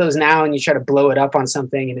you look at those now and you try to blow it up on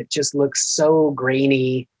something and it just looks so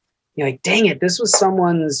grainy, you're like, dang it, this was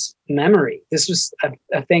someone's memory. This was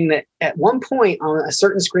a thing that at one point on a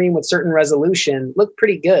certain screen with certain resolution looked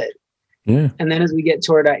pretty good. Yeah. And then as we get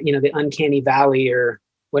toward the uncanny valley or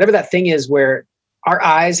whatever that thing is where our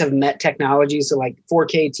eyes have met technology, so like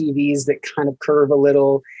 4K TVs that kind of curve a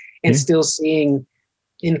little and still seeing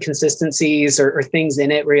inconsistencies or things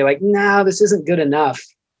in it where you're like, no, this isn't good enough.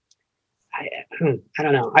 I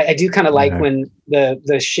don't know. I do kind of like when the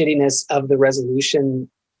shittiness of the resolution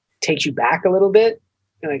takes you back a little bit.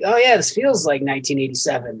 You're like, oh yeah, this feels like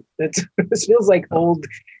 1987. This feels like old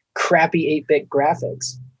crappy 8-bit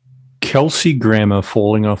graphics. Kelsey Grammer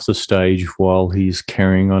falling off the stage while he's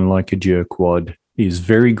carrying on like a jerkwad is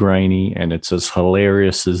very grainy, and it's as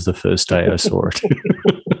hilarious as the first day I saw it.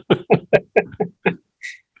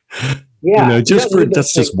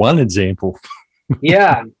 That's just one example.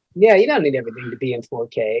 Yeah, you don't need everything to be in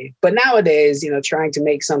 4K. But nowadays, trying to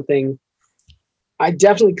make something, I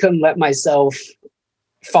definitely couldn't let myself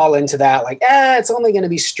fall into that. Like, it's only going to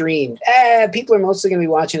be streamed. People are mostly going to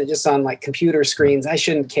be watching it just on like computer screens. I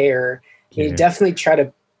shouldn't care. Yeah. You definitely try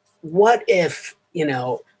to, what if,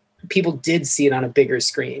 people did see it on a bigger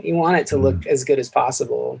screen? You want it to look as good as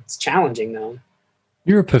possible. It's challenging though.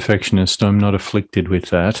 You're a perfectionist. I'm not afflicted with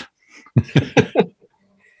that.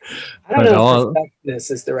 I don't know if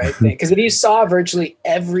perfectionist is the right thing. Because if you saw virtually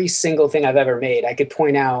every single thing I've ever made, I could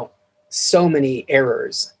point out so many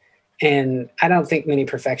errors. And I don't think many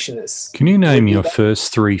perfectionists. Can you name your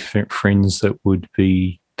first three friends that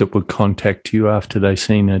would contact you after they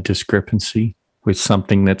seen a discrepancy with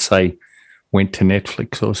something that, say, went to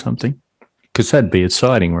Netflix or something? Because that'd be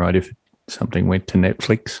exciting, right, if something went to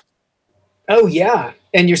Netflix. Oh, yeah.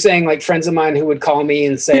 And you're saying like friends of mine who would call me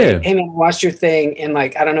and say, hey, man, I watched your thing. And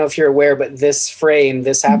like, I don't know if you're aware, but this frame,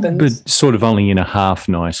 this happens. But sort of only in a half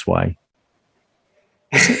nice way.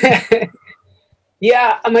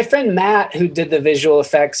 Yeah. My friend Matt, who did the visual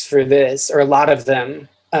effects for this, or a lot of them,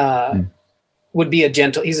 would be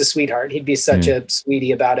he's a sweetheart. He'd be such a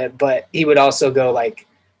sweetie about it. But he would also go like,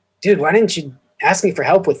 dude, why didn't you ask me for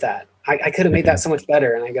help with that? I could have made that so much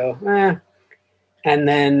better. And I go, And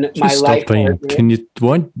then my life partner,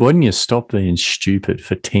 why didn't you stop being stupid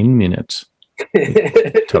for 10 minutes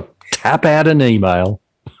to tap out an email?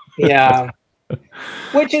 Yeah.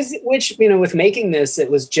 Which with making this,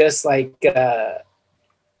 it was just like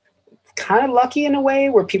kind of lucky in a way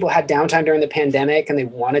where people had downtime during the pandemic and they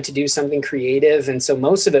wanted to do something creative. And so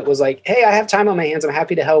most of it was like, hey, I have time on my hands. I'm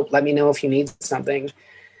happy to help. Let me know if you need something.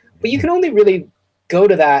 But you can only really go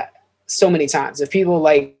to that so many times. If people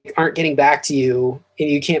like aren't getting back to you and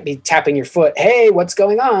you can't be tapping your foot, hey, what's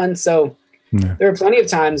going on? So there are plenty of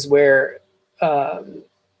times where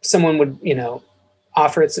someone would,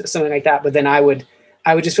 offer it something like that. But then I would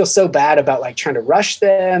just feel so bad about like trying to rush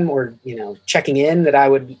them or, checking in that I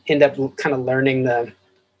would end up kind of learning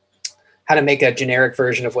how to make a generic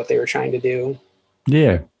version of what they were trying to do.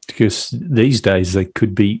 Yeah. Because these days they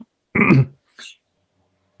could be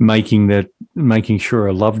making sure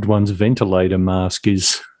a loved one's ventilator mask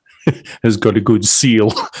has got a good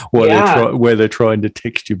seal where they're trying to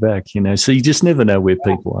text you back, so you just never know where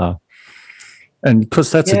people are. And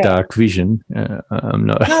because that's a dark vision, but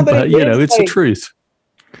it's the truth.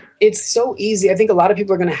 it's so easy. I think a lot of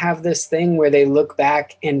people are going to have this thing where they look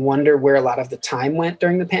back and wonder where a lot of the time went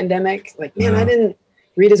during the pandemic. Like, man, I didn't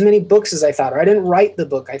read as many books as I thought, or I didn't write the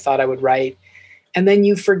book I thought I would write. And then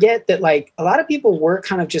you forget that, like, a lot of people were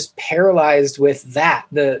kind of just paralyzed with that,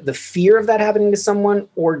 the fear of that happening to someone,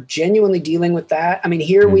 or genuinely dealing with that. I mean,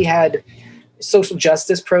 here we had social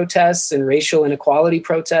justice protests and racial inequality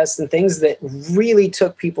protests and things that really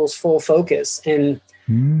took people's full focus. And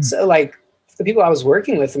so, like, the people I was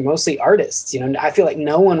working with were mostly artists. You know, I feel like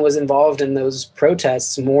no one was involved in those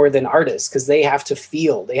protests more than artists, because they have to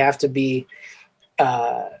feel, they have to be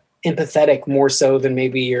empathetic more so than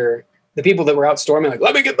maybe the people that were out storming, like,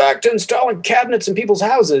 let me get back to installing cabinets in people's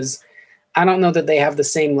houses. I don't know that they have the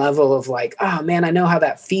same level of like, oh man, I know how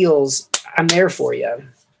that feels. I'm there for you.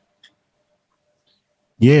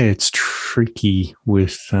 Yeah, it's tricky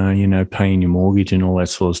with, paying your mortgage and all that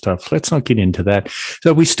sort of stuff. Let's not get into that.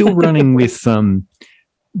 So we're still running with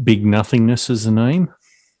Big Nothingness as the name?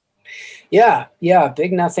 Yeah,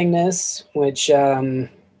 Big Nothingness, which there's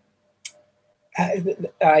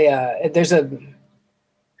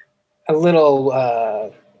a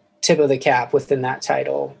little tip of the cap within that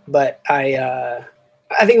title. But I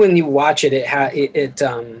think when you watch it,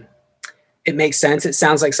 it makes sense. It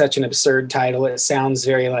sounds like such an absurd title. It sounds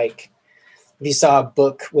very like, if you saw a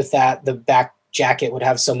book with that, the back jacket would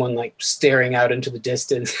have someone like staring out into the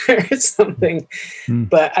distance or something.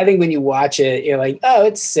 But I think when you watch it, you're like, oh,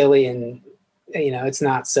 it's silly. And, it's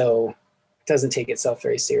not so, it doesn't take itself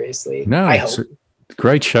very seriously. No, I it's hope. a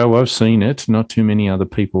great show. I've seen it. Not too many other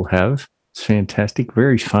people have. It's fantastic.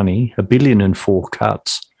 Very funny. 1,004,000,000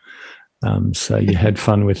 cuts. So you had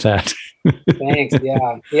fun with that. Thanks.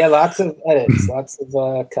 Yeah. Lots of edits, lots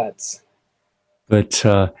of cuts. But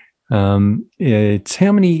it's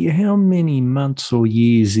how many months or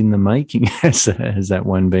years in the making has that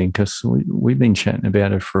one been? Because we've been chatting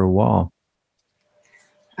about it for a while.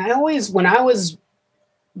 When I was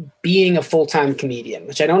being a full-time comedian,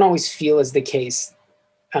 which I don't always feel is the case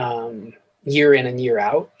year in and year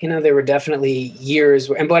out, there were definitely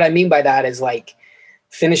years and what I mean by that is like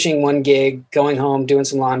finishing one gig, going home, doing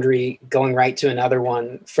some laundry, going right to another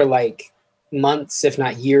one for like months, if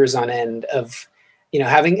not years on end of,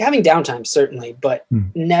 having downtime certainly, but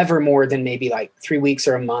never more than maybe like 3 weeks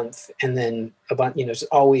or a month. And then just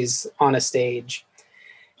always on a stage.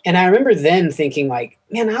 And I remember then thinking like,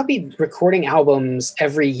 man, I'll be recording albums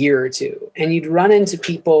every year or two. And you'd run into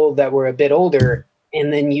people that were a bit older,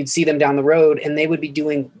 and then you'd see them down the road and they would be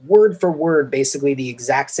doing word for word, basically the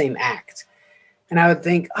exact same act. And I would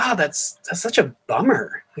think, oh, that's such a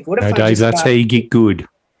bummer. Like, what if no, Dave, that's how you get good.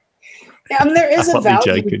 Yeah, I mean, there is a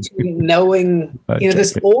value between knowing,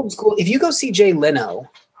 this old school. If you go see Jay Leno,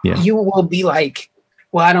 you will be like,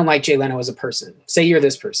 well, I don't like Jay Leno as a person. Say you're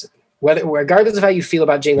this person. Regardless of how you feel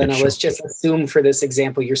about Jay Leno, let's just assume for this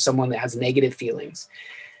example, you're someone that has negative feelings.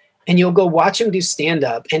 And you'll go watch him do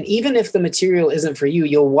stand-up. And even if the material isn't for you,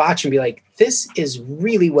 you'll watch and be like, this is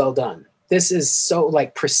really well done. This is so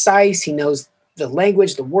like precise. He knows the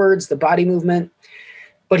language, the words, the body movement.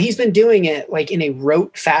 But he's been doing it like in a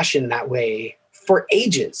rote fashion that way for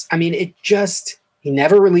ages. I mean, he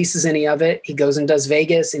never releases any of it. He goes and does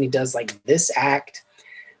Vegas and he does like this act.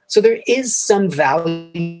 So there is some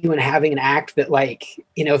value in having an act that like,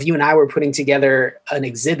 if you and I were putting together an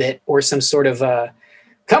exhibit or some sort of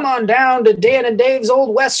come on down to Dan and Dave's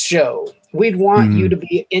Old West show, we'd want you to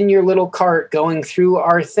be in your little cart going through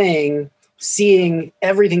our thing, seeing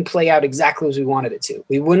everything play out exactly as we wanted it to.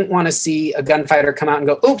 We wouldn't want to see a gunfighter come out and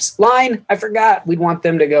go, oops, line, I forgot. We'd want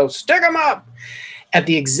them to go, stick them up at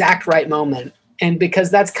the exact right moment. And because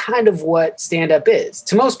that's kind of what stand-up is.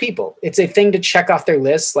 To most people, it's a thing to check off their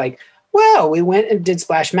list. Like, well, we went and did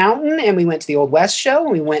Splash Mountain, and we went to the Old West show,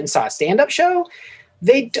 and we went and saw a stand-up show.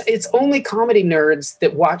 It's only comedy nerds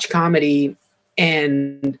that watch comedy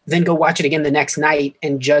and then go watch it again the next night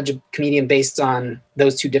and judge a comedian based on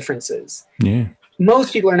those two differences. Yeah.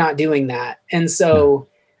 Most people are not doing that. And so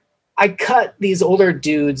I cut these older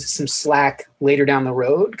dudes some slack later down the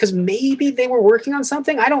road because maybe they were working on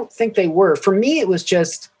something. I don't think they were. For me, it was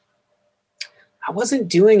just, I wasn't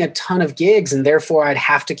doing a ton of gigs and therefore I'd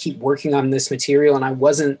have to keep working on this material. And it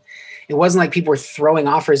wasn't like people were throwing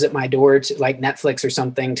offers at my door to like Netflix or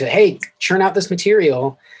something to, hey, churn out this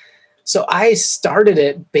material. So I started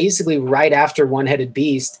it basically right after One-Headed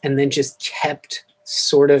Beast and then just kept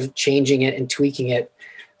sort of changing it and tweaking it.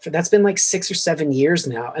 That's been like 6 or 7 years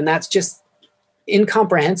now. And that's just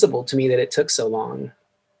incomprehensible to me that it took so long.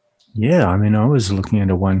 Yeah. I mean, I was looking at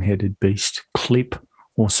a One-Headed Beast clip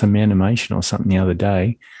or some animation or something the other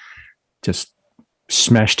day, just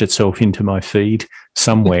smashed itself into my feed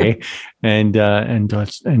somewhere, and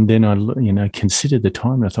then I considered the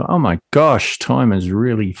time. And I thought, oh my gosh, time is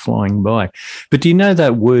really flying by. But do you know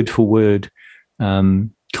that word for word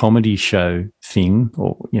comedy show thing,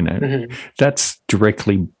 or that's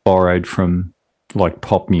directly borrowed from like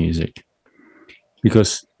pop music,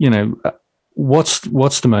 because what's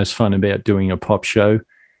the most fun about doing a pop show?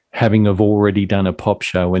 Having already done a pop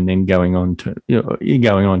show and then going on to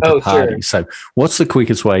parties. Sure. So what's the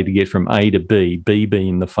quickest way to get from A to B, B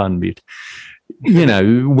being the fun bit?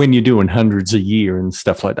 When you're doing hundreds a year and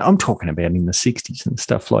stuff like that. I'm talking about in the 60s and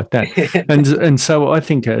stuff like that. and so I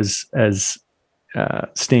think as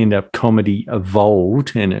stand-up comedy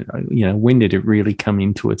evolved, and when did it really come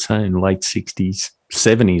into its own? Late 60s,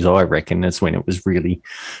 70s, I reckon. That's when it was really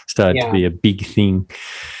started to be a big thing.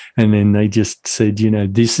 And then they just said,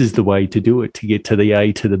 this is the way to do it, to get to the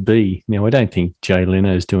A to the B. Now, I don't think Jay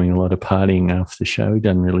Leno's doing a lot of partying after the show. He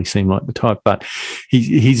doesn't really seem like the type, but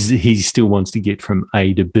he still wants to get from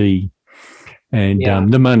A to B.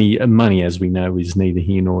 And the money, as we know, is neither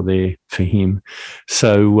here nor there for him.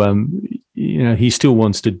 So, he still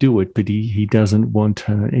wants to do it, but he doesn't want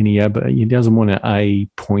he doesn't want an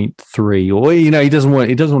A.3, or, he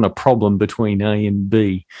doesn't want a problem between A and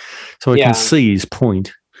B. So I can see his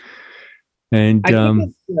point. And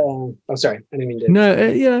sorry, I didn't mean to.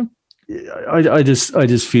 No, I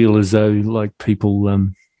just feel as though like people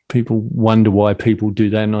wonder why people do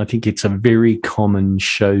that, and I think it's a very common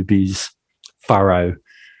showbiz furrow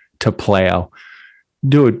to plough.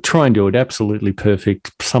 Try and do it absolutely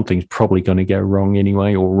perfect. Something's probably going to go wrong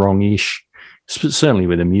anyway, or wrong-ish. Certainly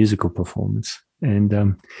with a musical performance, and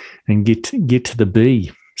get to the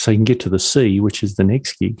B, so you can get to the C, which is the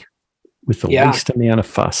next gig, with the least amount of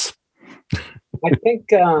fuss. I think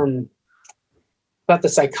about the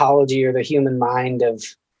psychology or the human mind of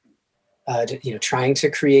trying to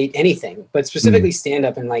create anything, but specifically stand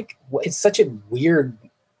up, and like it's such a weird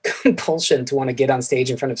compulsion to want to get on stage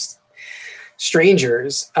in front of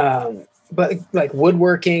strangers. But like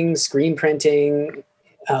woodworking, screen printing,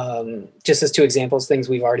 just as two examples, things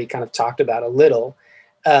we've already kind of talked about a little.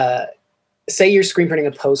 Say you're screen printing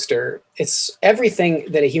a poster, it's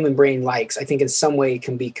everything that a human brain likes, I think in some way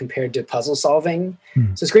can be compared to puzzle solving.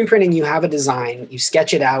 So screen printing, you have a design, you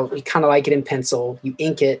sketch it out, you kind of like it in pencil, you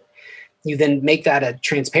ink it, you then make that a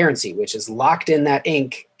transparency, which is locked in that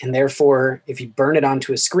ink. And therefore, if you burn it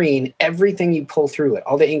onto a screen, everything you pull through it,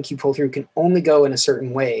 all the ink you pull through can only go in a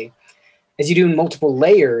certain way. As you do in multiple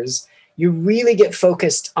layers, you really get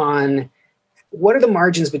focused on what are the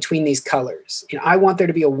margins between these colors? I want there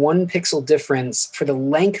to be a 1 pixel difference for the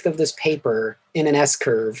length of this paper in an S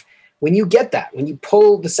curve. When you get that, when you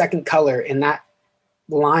pull the second color and that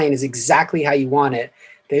line is exactly how you want it,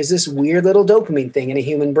 there's this weird little dopamine thing in a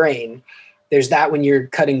human brain. There's that when you're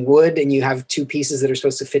cutting wood and you have two pieces that are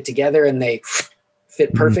supposed to fit together and they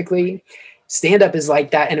fit perfectly. Stand-up is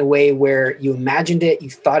like that in a way where you imagined it, you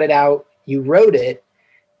thought it out, you wrote it,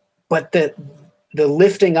 but the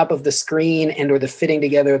lifting up of the screen and or the fitting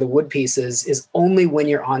together of the wood pieces is only when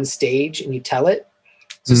you're on stage and you tell it.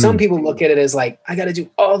 So some people look at it as like, I got to do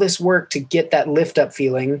all this work to get that lift up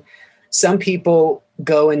feeling. Some people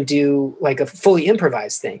go and do like a fully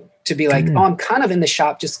improvised thing to be like, oh, I'm kind of in the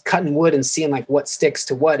shop just cutting wood and seeing like what sticks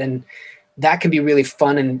to what. And that can be really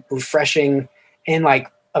fun and refreshing and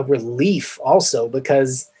like a relief also,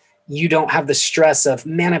 because you don't have the stress of,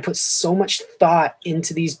 man, I put so much thought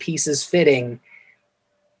into these pieces fitting.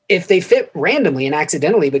 If they fit randomly and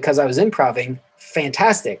accidentally because I was improvising,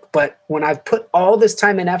 fantastic. But when I've put all this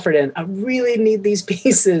time and effort in, I really need these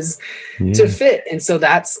pieces to fit. And so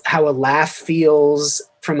that's how a laugh feels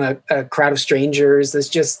from a crowd of strangers.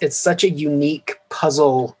 It's such a unique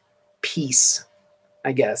puzzle piece,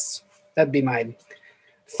 I guess. That'd be my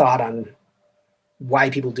thought on why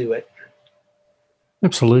people do it.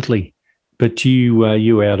 Absolutely. But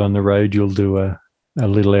you out on the road, you'll do a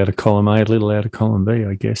little out of column A, a little out of column B,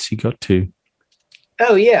 I guess you got to.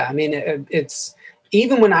 Oh, yeah. I mean, it's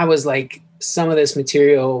even when I was like, some of this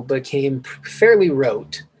material became fairly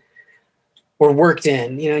rote or worked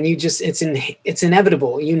in, and you just, it's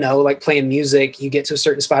inevitable, like playing music, you get to a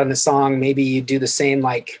certain spot in the song, maybe you do the same,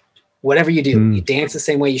 like whatever you do, you dance the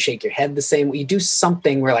same way, you shake your head the same way, you do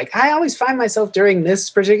something where like, I always find myself during this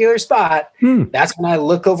particular spot, that's when I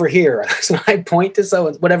look over here, that's when I point to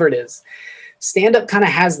someone, whatever it is. Stand-up kind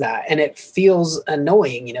of has that, and it feels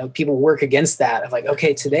annoying. People work against that of like,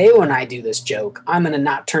 okay, today when I do this joke, I'm going to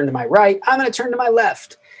not turn to my right, I'm going to turn to my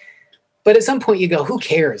left. But at some point you go, who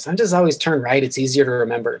cares? I'm just always turn right. It's easier to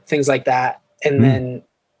remember, things like that. And then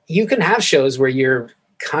you can have shows where you're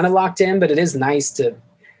kind of locked in, but it is nice to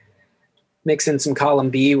mix in some column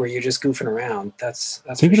B where you're just goofing around. That's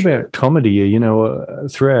thinking for sure. about comedy.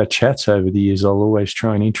 Through our chats over the years, I'll always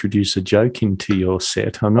try and introduce a joke into your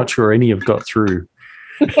set. I'm not sure any have got through.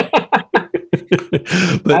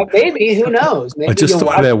 But maybe, who knows? Maybe I just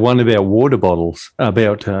thought about one about water bottles.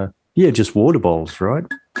 Just water bottles, right?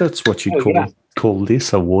 That's what you'd call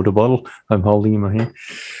this, a water bottle I'm holding in my hand.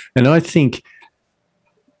 And I think,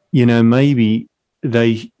 maybe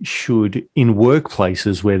they should, in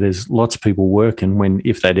workplaces where there's lots of people working,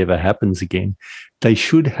 if that ever happens again, they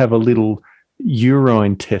should have a little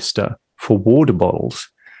urine tester for water bottles.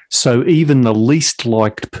 So even the least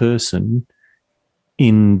liked person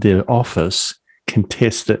in the office can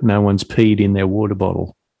test that no one's peed in their water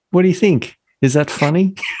bottle. What do you think? Is that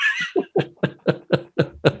funny?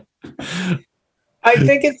 I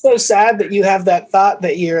think it's so sad that you have that thought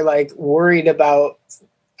that you're like worried about.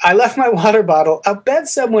 I left my water bottle. I bet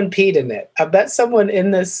someone peed in it. I bet someone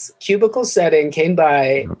in this cubicle setting came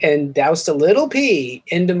by and doused a little pee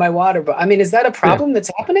into my water bottle. I mean, is that a problem that's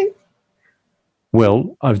happening?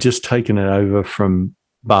 Well, I've just taken it over from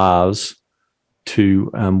bars to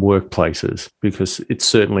workplaces because it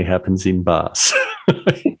certainly happens in bars.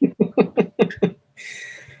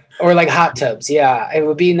 Or like hot tubs. Yeah, it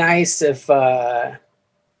would be nice if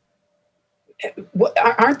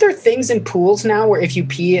aren't there things in pools now where if you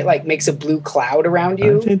pee it like makes a blue cloud around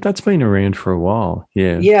you? I think that's been around for a while.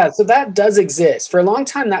 Yeah, so that does exist. For a long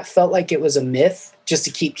time that felt like it was a myth just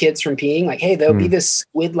to keep kids from peeing. Like, hey, there'll be this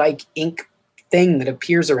squid like ink thing that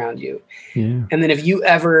appears around you. And then if you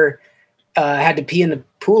ever had to pee in the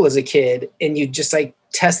pool as a kid and you just like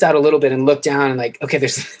test out a little bit and look down and like, okay,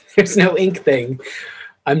 there's no ink thing,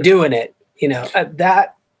 I'm doing it.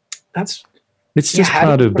 That's it's just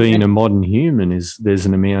part of being a modern human. Is there's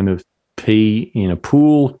an amount of pee in a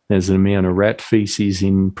pool, there's an amount of rat feces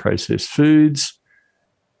in processed foods.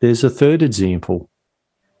 There's a third example.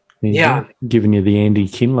 Giving you the Andy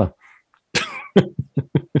Kindler.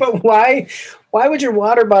 But why would your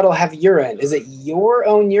water bottle have urine? Is it your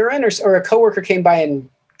own urine or a coworker came by and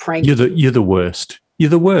pranked you? You're the worst. You're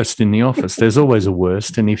the worst in the office. There's always a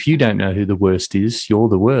worst. And if you don't know who the worst is, you're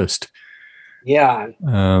the worst. Yeah.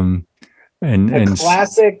 And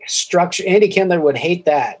classic structure. Andy Kindler would hate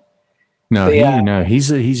that. No, he's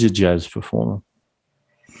a jazz performer.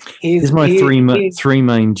 He's my three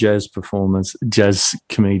main jazz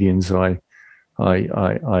comedians I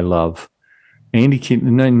love. Andy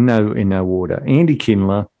Kindler, no, in no order. Andy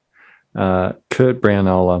Kindler, Kurt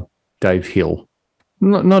Brownola, Dave Hill.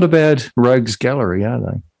 Not a bad rogues gallery, are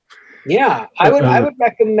they? Yeah, I would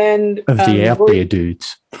recommend of the out there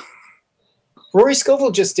dudes. Rory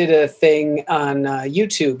Scovel just did a thing on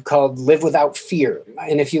YouTube called "Live Without Fear,"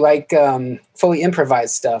 and if you like fully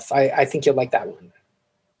improvised stuff, I think you'll like that one.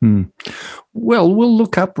 Well, we'll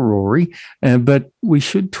look up Rory, but we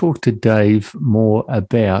should talk to Dave more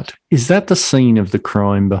about, is that the scene of the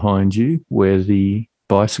crime behind you where the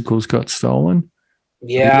bicycles got stolen?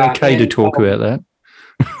 Yeah. Are we okay to talk about that?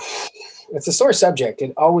 It's a sore subject.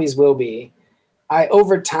 It always will be. I,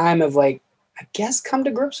 over time, have I guess come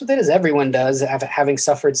to grips with it, as everyone does, having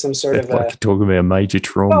suffered some sort of like talking about a major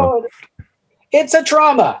trauma. Oh, it's a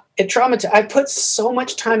trauma. I put so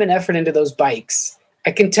much time and effort into those bikes.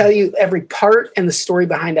 I can tell you every part and the story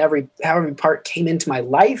behind how every part came into my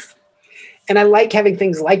life. And I like having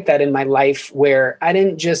things like that in my life where I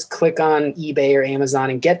didn't just click on eBay or Amazon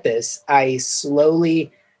and get this. I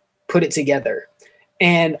slowly put it together.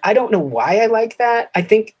 And I don't know why I like that. I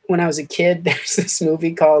think when I was a kid, there's this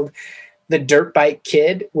movie called The Dirt Bike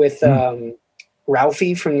Kid with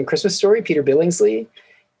Ralphie from The Christmas Story, Peter Billingsley.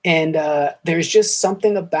 And there's just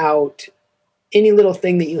something about any little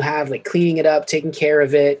thing that you have, like cleaning it up, taking care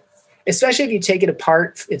of it, especially if you take it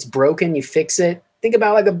apart, it's broken, you fix it. Think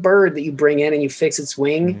about like a bird that you bring in and you fix its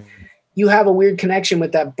wing. You have a weird connection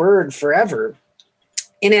with that bird forever.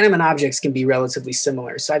 Inanimate objects can be relatively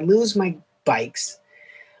similar. So I lose my bikes,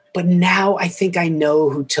 but now I think I know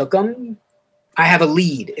who took them. I have a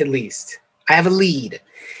lead, at least. I have a lead.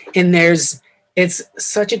 And it's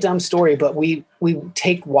such a dumb story, but we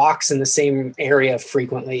take walks in the same area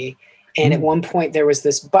frequently. And at one point there was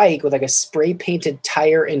this bike with like a spray painted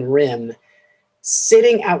tire and rim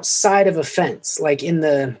sitting outside of a fence, like in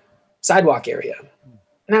the sidewalk area.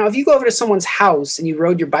 Now, if you go over to someone's house and you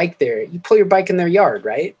rode your bike there, you pull your bike in their yard,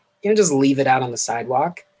 right? You don't just leave it out on the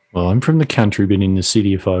sidewalk. Well, I'm from the country, but in the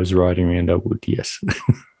city, if I was riding around, I would, yes.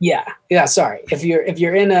 Yeah. Sorry. If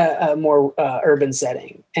you're in a more urban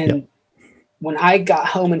setting. And when I got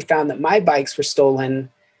home and found that my bikes were stolen,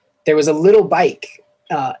 there was a little bike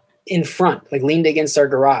in front, like leaned against our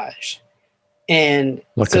garage. And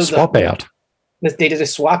like a swap out. They did a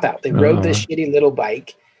swap out. They rode this shitty little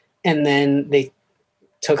bike, and then they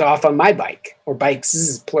took off on my bike, or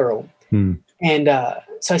bikes, plural. And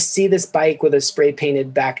so I see this bike with a spray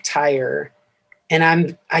painted back tire,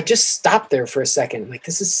 and I just stopped there for a second. I'm like,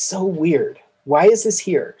 this is so weird. Why is this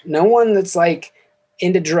here? No one that's like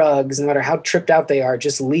into drugs, no matter how tripped out they are,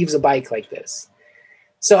 just leaves a bike like this.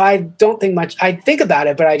 So I don't think much. I think about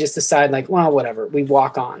it, but I just decide like, well, whatever. We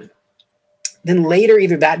walk on. Then later,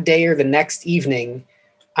 either that day or the next evening,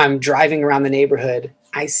 I'm driving around the neighborhood.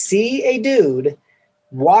 I see a dude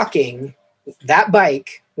walking that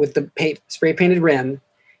bike with the spray painted rim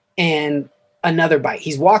and another bike.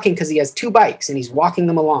 He's walking because he has two bikes and he's walking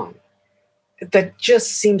them along. That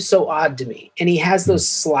just seems so odd to me. And he has those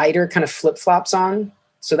slider kind of flip-flops on.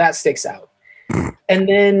 So that sticks out. And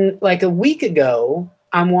then like a week ago,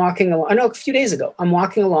 a few days ago, I'm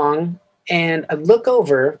walking along and I look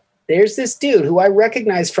over. There's this dude who I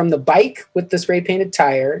recognize from the bike with the spray painted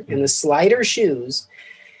tire and the slider shoes,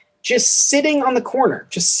 just sitting on the corner,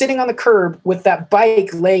 just sitting on the curb with that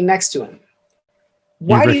bike laying next to him.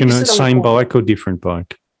 Why do you recognize the same bike or different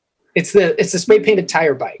bike? It's the spray painted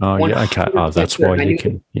tire bike. Oh, yeah. Okay. Oh, that's why you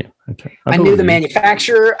can. Yeah. Okay. I knew the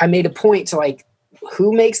manufacturer. I made a point to like,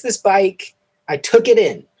 who makes this bike? I took it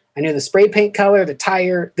in. I knew the spray paint color, the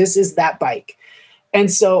tire. This is that bike. And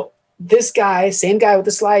so this guy, same guy with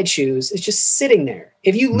the slide shoes, is just sitting there.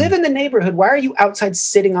 If you live in the neighborhood, why are you outside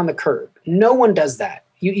sitting on the curb? No one does that.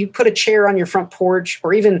 You put a chair on your front porch,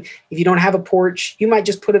 or even if you don't have a porch, you might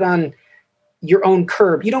just put it on your own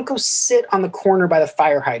curb. You don't go sit on the corner by the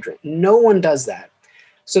fire hydrant. No one does that.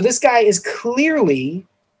 So this guy is clearly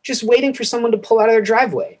just waiting for someone to pull out of their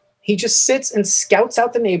driveway. He just sits and scouts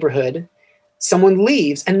out the neighborhood. Someone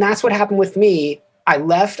leaves, and that's what happened with me. I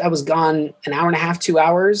left. I was gone an hour and a half, 2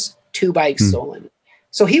 hours, 2 bikes stolen.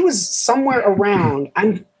 So he was somewhere around.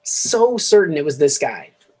 I'm so certain it was this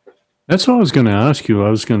guy. That's what I was going to ask you. I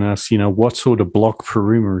was going to ask, what sort of block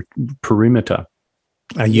perimeter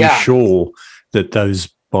are you sure that those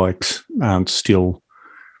bikes aren't still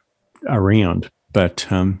around? But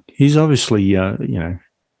he's obviously,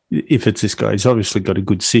 if it's this guy, he's obviously got a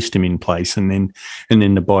good system in place, and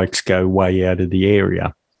then the bikes go way out of the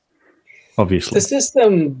area. Obviously, the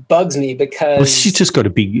system bugs me because he's just got a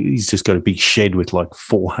big shed with like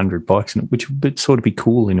 400 bikes in it, which would sort of be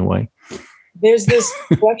cool in a way. There's this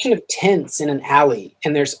collection of tents in an alley,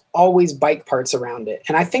 and there's always bike parts around it.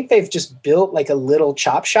 And I think they've just built like a little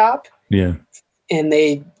chop shop. Yeah. And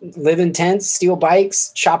they live in tents, steal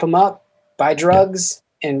bikes, chop them up, buy drugs,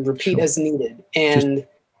 and repeat as needed. And just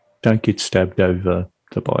don't get stabbed over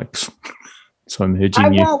the bikes. So I'm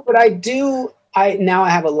urging you. I won't, but I do. Now I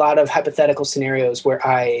have a lot of hypothetical scenarios where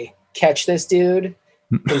I catch this dude,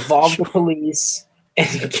 involve the police,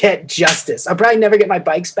 and get justice. I'll probably never get my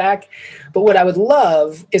bikes back, but what I would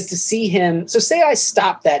love is to see him. So say I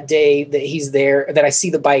stop that day that he's there, that I see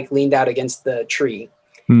the bike leaned out against the tree.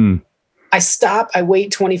 I stop, I wait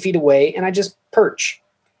 20 feet away, and I just perch.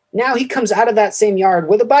 Now he comes out of that same yard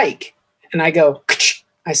with a bike, and I go,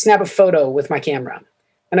 I snap a photo with my camera,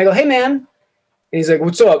 and I go, hey man. And he's like,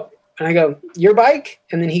 what's up? And I go, your bike?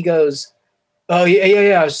 And then he goes, oh,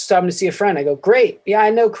 yeah. I was stopping to see a friend. I go, great. Yeah, I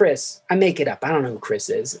know Chris. I make it up. I don't know who Chris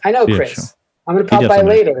is. I know Chris. Sure. I'm going to pop by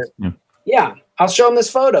later. Yeah, I'll show him this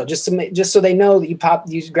photo just so they know that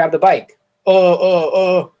you grab the bike.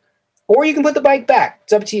 Or you can put the bike back.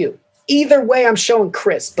 It's up to you. Either way, I'm showing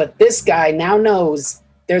Chris. But this guy now knows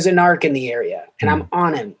there's a narc in the area, and I'm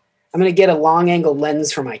on him. I'm going to get a long angle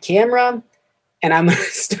lens for my camera, and I'm going to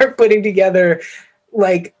start putting together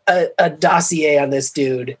like a dossier on this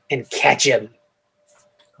dude and catch him.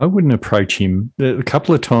 I wouldn't approach him. A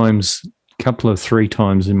couple of 3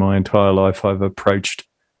 times in my entire life I've approached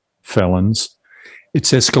felons.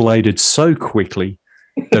 It's escalated so quickly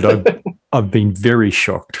that I've been very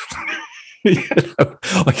shocked. I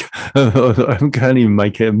can't even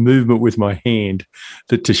make a movement with my hand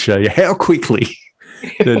to show you how quickly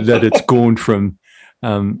that it's gone from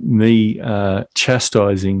me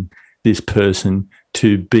chastising this person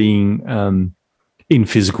to being in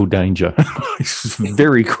physical danger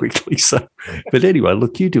very quickly. So, but anyway,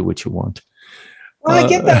 look, you do what you want. Well, I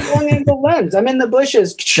get that long angle lens. I'm in the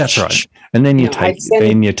bushes. That's right. And then you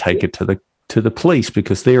take it to the police,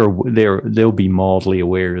 because they'll be mildly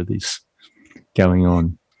aware of this going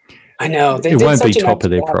on. I know. It won't be top of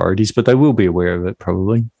their priorities, but they will be aware of it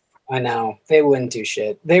probably. I know. They wouldn't do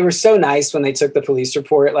shit. They were so nice when they took the police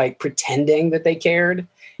report, like pretending that they cared.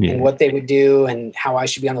 And what they would do and how I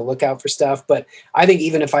should be on the lookout for stuff. But I think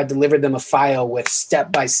even if I delivered them a file with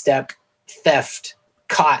step-by-step theft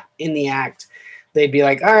caught in the act, they'd be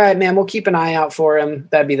like, all right, man, we'll keep an eye out for him.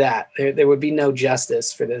 That'd be that. There would be no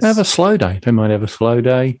justice for this. Have a slow day. They might have a slow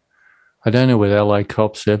day. I don't know whether LA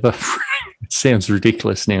cops ever. It sounds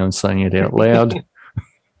ridiculous now. I'm saying it out loud.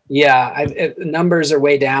 Yeah, numbers are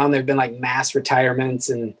way down. There've been like mass retirements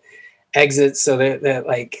and exits. So they're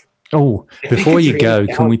like. Oh, before you go,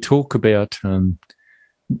 can we talk about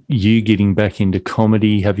you getting back into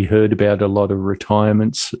comedy? Have you heard about a lot of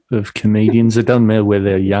retirements of comedians? It doesn't matter whether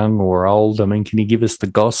they're young or old. I mean, can you give us the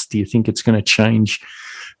goss? Do you think it's going to change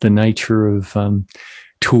the nature of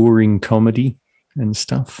touring comedy and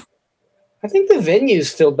stuff? I think the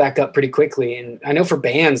venues filled back up pretty quickly. And I know for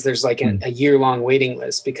bands, there's like a year-long waiting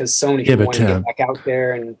list because so many people want to get back out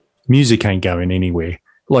there. And music ain't going anywhere.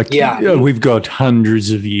 Like, we've got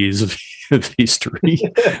hundreds of years of history.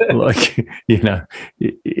 Like,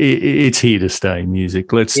 it's here to stay,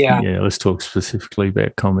 music. Let's talk specifically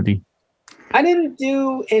about comedy. I didn't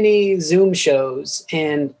do any Zoom shows,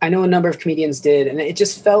 and I know a number of comedians did. And it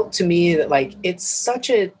just felt to me that like, it's such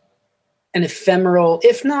an ephemeral,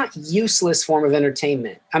 if not useless form of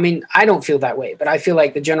entertainment. I mean, I don't feel that way, but I feel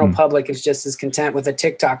like the general public is just as content with a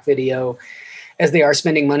TikTok video as they are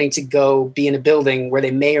spending money to go be in a building where they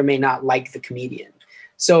may or may not like the comedian.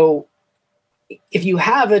 So if you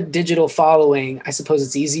have a digital following, I suppose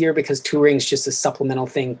it's easier because touring is just a supplemental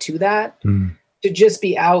thing to that. To just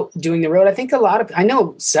be out doing the road. I think I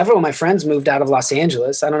know several of my friends moved out of Los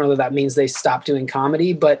Angeles. I don't know that means they stopped doing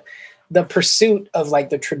comedy, but the pursuit of like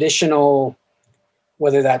the traditional,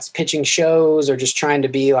 whether that's pitching shows or just trying to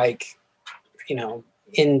be like,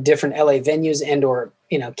 in different LA venues and or,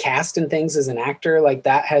 cast and things as an actor, like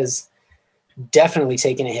that has definitely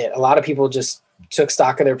taken a hit. A lot of people just took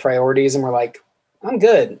stock of their priorities and were like, I'm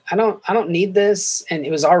good. I don't need this. And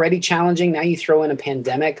it was already challenging. Now you throw in a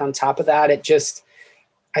pandemic on top of that.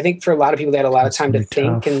 I think for a lot of people, they had a lot of time to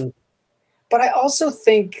think. But I also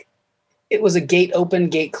think it was a gate open,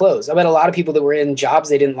 gate closed. I bet a lot of people that were in jobs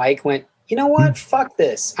they didn't like went, you know what? Fuck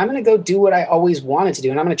this. I'm going to go do what I always wanted to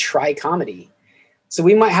do. And I'm going to try comedy. So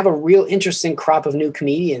we might have a real interesting crop of new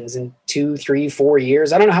comedians in 2, 3, 4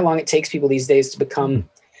 years. I don't know how long it takes people these days to become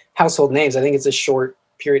household names. I think it's a short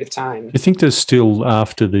period of time. I think there's still,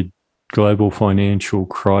 after the global financial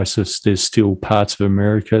crisis, there's still parts of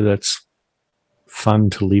America that's fun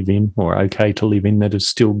to live in or okay to live in that is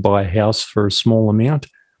still buy a house for a small amount.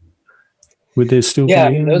 Would there still be? Yeah,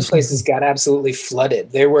 those places got absolutely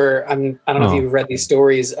flooded. There were, I don't know if you've read these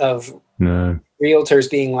stories of realtors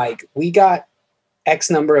being like, we got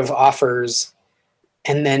X number of offers,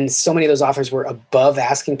 and then so many of those offers were above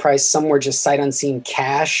asking price. Some were just sight unseen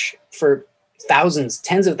cash for thousands,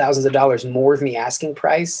 tens of thousands of dollars more than the asking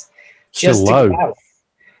price. Just to get out.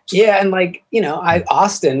 Yeah, and like,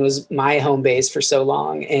 Austin was my home base for so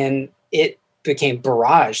long, and it became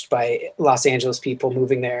barraged by Los Angeles people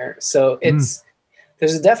moving there. So there's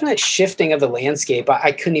a definite shifting of the landscape.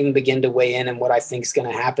 I couldn't even begin to weigh in on what I think is going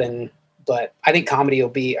to happen. But I think comedy will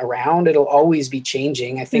be around. It'll always be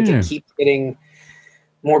changing. I think it keeps getting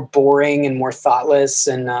more boring and more thoughtless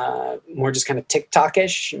and more just kind of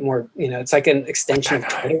TikTok-ish. More, it's like an extension of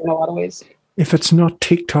Twitter in a lot of ways. If it's not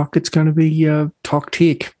TikTok, it's going to be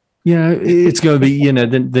TokTik. It's going to be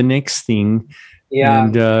the next thing. Yeah,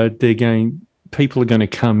 and people are going to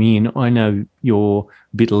come in. I know you're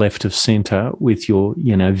a bit left of centre with your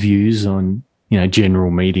views on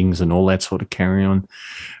general meetings and all that sort of carry on.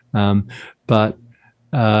 But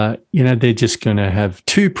they're just going to have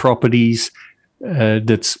two properties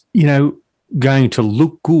that's, going to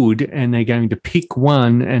look good, and they're going to pick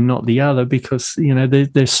one and not the other because,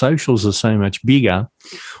 their socials are so much bigger,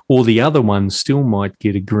 or the other one still might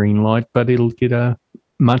get a green light, but it'll get a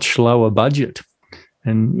much lower budget.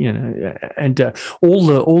 And,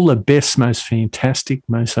 all the best, most fantastic,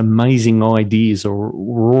 most amazing ideas were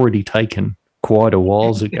already taken quite a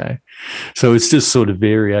whiles ago. So it's just sort of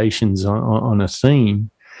variations on a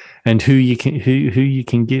theme, and who you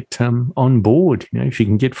can get on board. If you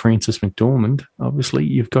can get Frances McDormand, obviously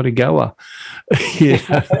you've got a goer.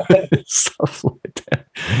 Stuff like that.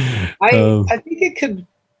 I think it could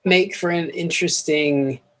make for an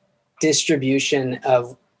interesting distribution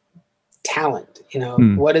of talent.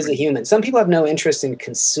 What is a human? Some people have no interest in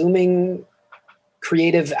consuming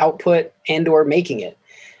creative output and or making it.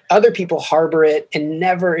 Other people harbor it and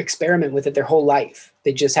never experiment with it their whole life.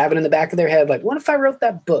 They just have it in the back of their head. Like, what if I wrote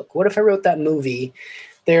that book? What if I wrote that movie?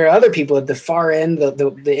 There are other people at the far end,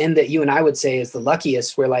 the end that you and I would say is the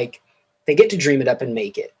luckiest, where like they get to dream it up and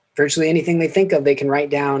make it. Virtually anything they think of, they can write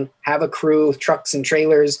down, have a crew with trucks and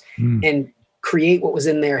trailers and create what was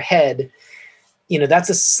in their head. That's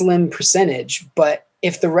a slim percentage, but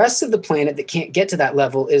if the rest of the planet that can't get to that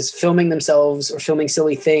level is filming themselves or filming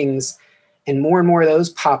silly things, and more of those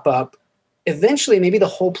pop up, eventually maybe the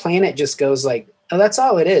whole planet just goes like, oh, that's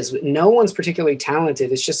all it is. No one's particularly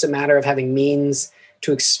talented. It's just a matter of having means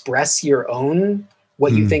to express your own,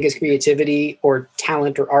 what you think is creativity or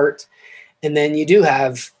talent or art. And then you do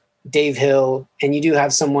have Dave Hill, and you do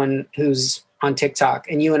have someone who's on TikTok,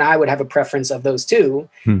 and you and I would have a preference of those two.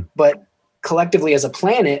 But collectively as a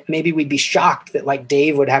planet, maybe we'd be shocked that like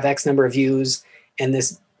Dave would have X number of views and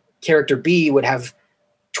this character B would have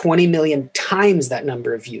 20 million times that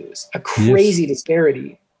number of views. A crazy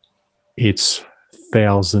disparity. It's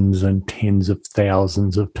thousands and tens of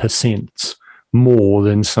thousands of percents more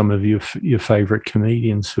than some of your favorite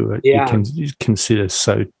comedians who you can consider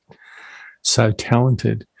so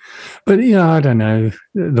talented. But I don't know.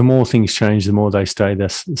 The more things change, the more they stay the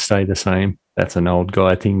same. That's an old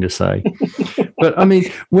guy thing to say. But I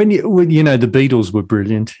mean, when the Beatles were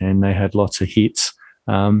brilliant and they had lots of hits,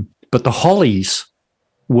 but the Hollies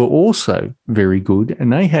were also very good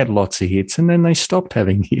and they had lots of hits, and then they stopped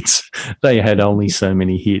having hits. They had only so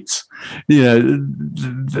many hits.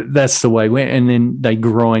 That's the way it went. And then they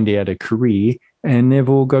grind out a career, and they've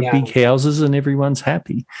all got big houses and everyone's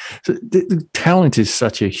happy. So the talent is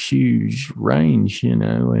such a huge range,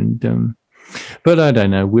 and but I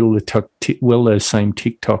don't know, will those same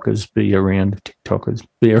TikTokers be around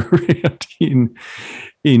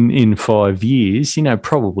in 5 years?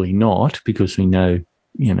 Probably not, because we know,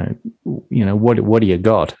 what do you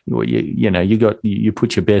got? You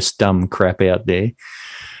put your best dumb crap out there.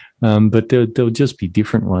 But there'll just be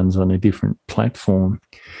different ones on a different platform.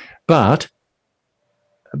 But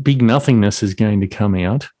Big Nothingness is going to come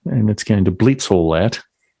out, and it's going to blitz all that.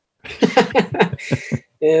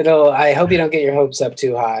 I hope you don't get your hopes up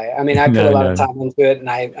too high. I mean, I put a lot of time into it,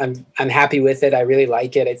 and I'm happy with it. I really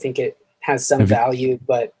like it. I think it has some value,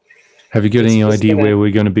 but have you got any idea where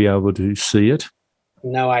we're going to be able to see it?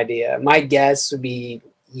 No idea. My guess would be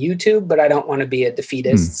YouTube, but I don't want to be a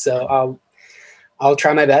defeatist. So I'll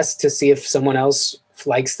try my best to see if someone else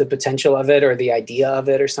likes the potential of it or the idea of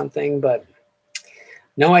it or something, but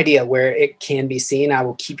no idea where it can be seen. I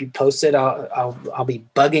will keep you posted. I'll be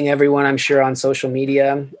bugging everyone, I'm sure, on social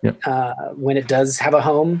media when it does have a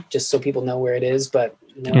home, just so people know where it is. But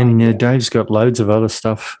Dave's got loads of other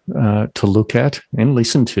stuff to look at and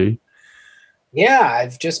listen to. Yeah,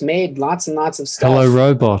 I've just made lots and lots of stuff. Hello,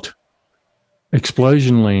 Robot.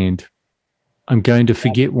 Explosion Land. I'm going to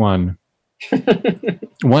forget one.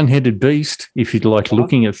 One-Headed Beast, if you'd like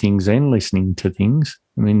looking at things and listening to things.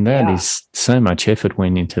 I mean, that is so much effort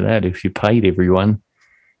went into that. If you paid everyone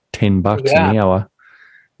 $10 an hour,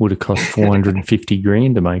 would have cost 450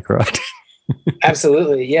 grand to make, right?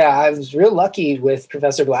 Absolutely. Yeah, I was real lucky with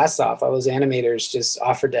Professor Blastoff. All those animators just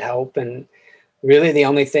offered to help, and really the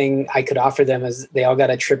only thing I could offer them is they all got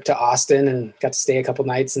a trip to Austin and got to stay a couple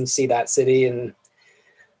nights and see that city. And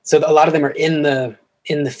so a lot of them are in the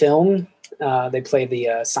film. They play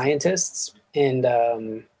the scientists, and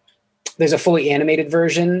there's a fully animated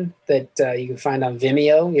version that you can find on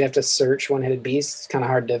Vimeo. You have to search One-Headed Beast. It's kind of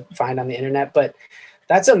hard to find on the internet, but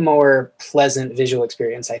that's a more pleasant visual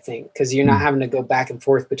experience, I think, because you're not having to go back and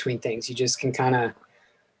forth between things. You just can kind of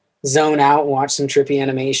zone out and watch some trippy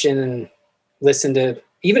animation and listen to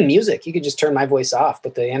even music. You could just turn my voice off,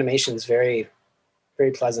 but the animation is very,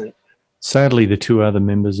 very pleasant. Sadly, the two other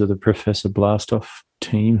members of the Professor Blastoff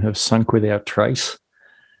team have sunk without trace.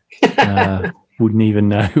 Wouldn't even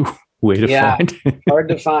know where to find. Hard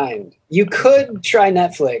to find. You could try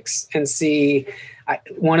Netflix and see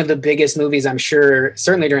one of the biggest movies, I'm sure,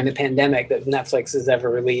 certainly during the pandemic, that Netflix has ever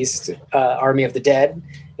released, Army of the Dead.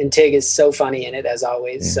 And Tig is so funny in it, as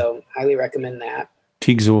always. So highly recommend that.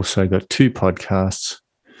 Tig's also got 2 podcasts.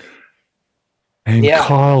 And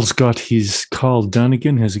Kyle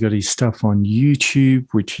Dunnigan has got his stuff on YouTube,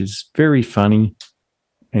 which is very funny.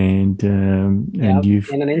 And an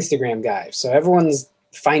Instagram guy. So everyone's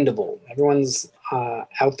findable. Everyone's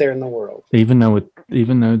out there in the world. Even though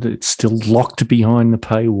it's still locked behind the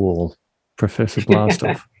paywall, Professor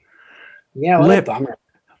Blastoff. What a bummer.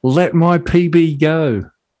 Let my PB go.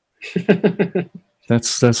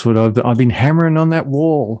 That's what I've been hammering on that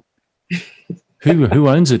wall. Who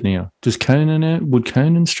owns it now? Does Conan own it? Would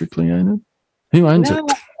Conan strictly own it? Who owns it?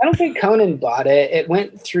 I don't think Conan bought it. It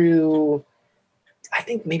went through, I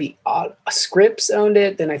think maybe Scripps owned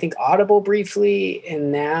it, then I think Audible briefly,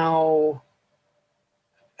 and now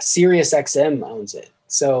SiriusXM owns it.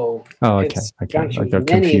 So it's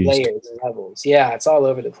many layers and levels. Yeah, it's all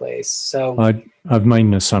over the place. So I've made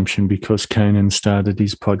an assumption because Conan started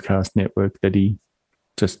his podcast network that he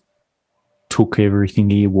just took everything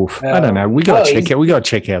Earwolf. I don't know. We got to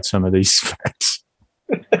check out some of these facts.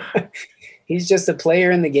 He's just a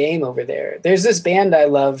player in the game over there. There's this band I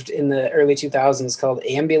loved in the early 2000s called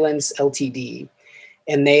Ambulance Ltd.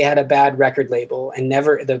 And they had a bad record label, and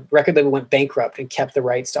the record label went bankrupt and kept the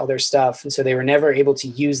rights to all their stuff. And so they were never able to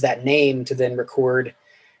use that name to then record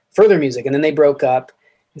further music. And then they broke up.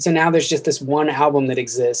 And so now there's just this one album that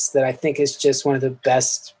exists that I think is just one of the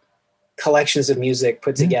best collections of music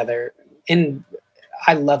put together. And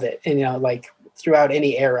I love it. And, like throughout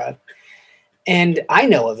any era. And I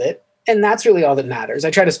know of it. And that's really all that matters. I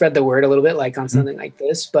try to spread the word a little bit like on something like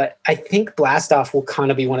this, but I think Blast Off will kind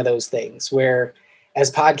of be one of those things where as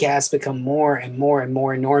podcasts become more and more and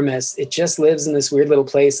more enormous, it just lives in this weird little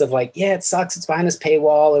place of like, yeah, it sucks. It's behind this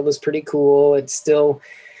paywall. It was pretty cool. It's still,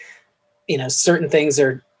 certain things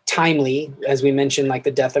are timely, as we mentioned, like the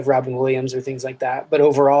death of Robin Williams or things like that. But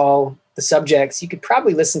overall, the subjects you could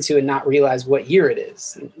probably listen to and not realize what year it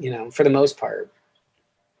is, for the most part.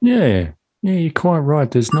 Yeah. Yeah, you're quite right.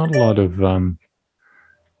 There's not a lot of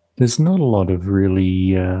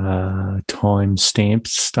really time-stamped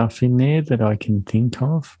stuff in there that I can think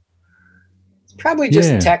of. It's probably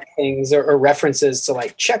just tech things or references to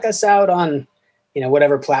like check us out on,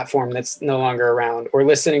 whatever platform that's no longer around, or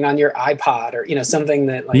listening on your iPod or something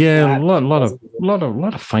that like a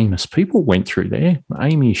lot of famous people went through there.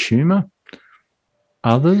 Amy Schumer,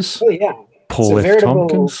 others. Oh yeah, Paul F.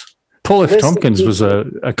 Tompkins. Paul F. Tompkins was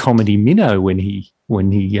a comedy minnow when he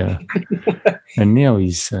and now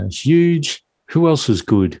he's huge. Who else is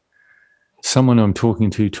good? Someone I'm talking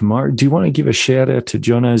to tomorrow. Do you want to give a shout out to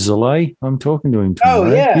Jono Zalay? I'm talking to him tomorrow.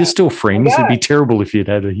 Oh, yeah. You're still friends. It'd be terrible if you'd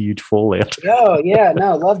had a huge fallout. Oh, yeah.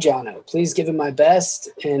 No, love Jono. Please give him my best.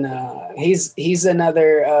 And he's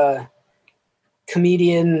another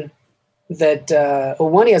comedian that,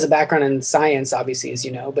 one, he has a background in science, obviously, as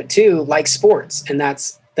you know, but two, likes sports. And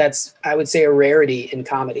that's I would say a rarity in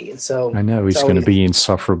comedy. And so I know he's going to be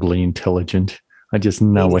insufferably intelligent. I just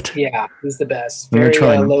know it. Yeah, he's the best. Very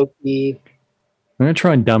low key. I'm going to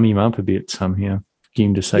try and dumb him up a bit somehow. Get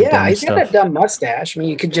him to say dumb stuff. Yeah, he's got that dumb mustache. I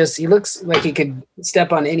mean, he looks like he could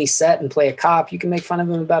step on any set and play a cop. You can make fun of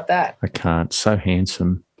him about that. I can't. So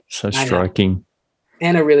handsome, so striking.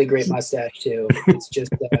 And a really great mustache too. It's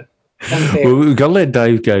just unfair. Well, we've got to let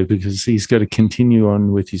Dave go because he's got to continue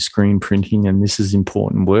on with his screen printing, and this is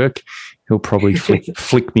important work. He'll probably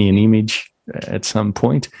flick me an image at some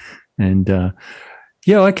point. And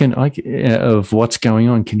I can of what's going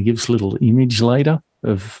on. Can you give us a little image later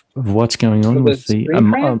of what's going on with the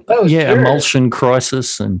emulsion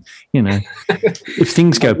crisis? And if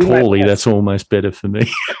things go poorly, that's almost better for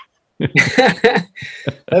me.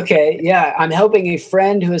 Okay, yeah, I'm helping a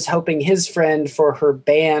friend who is helping his friend for her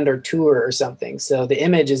band or tour or something. So the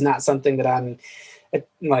image is not something that I'm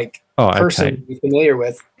personally familiar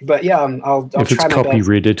with. But yeah, I'll if try it's my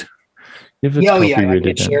copyrighted. best. If it's copyrighted,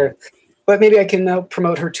 I can share. But maybe I can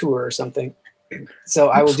promote her tour or something. So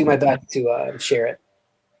I will do my best to share it.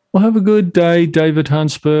 Well, have a good day, David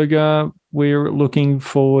Huntsberger. We're looking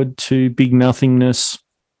forward to Big Nothingness.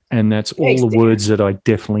 And that's all the words that I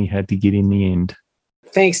definitely had to get in the end.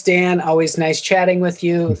 Thanks, Dan. Always nice chatting with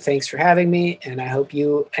you. Thanks for having me. And I hope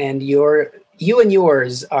you and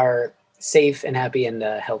yours are safe and happy and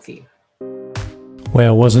healthy.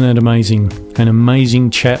 Wow, wasn't it amazing? An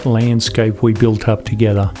amazing chat landscape we built up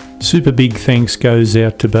together. Super big thanks goes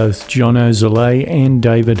out to both Jono Zalay and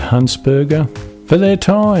David Huntsberger for their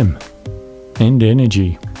time and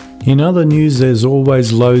energy. In other news, there's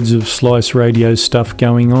always loads of Slice Radio stuff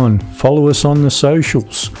going on. Follow us on the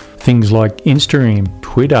socials. Things like Instagram,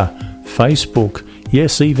 Twitter, Facebook,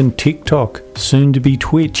 yes, even TikTok, soon to be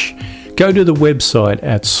Twitch. Go to the website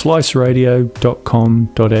at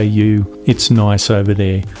sliceradio.com.au. It's nice over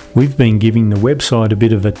there. We've been giving the website a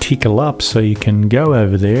bit of a tickle up so you can go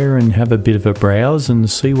over there and have a bit of a browse and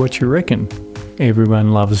see what you reckon.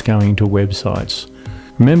 Everyone loves going to websites.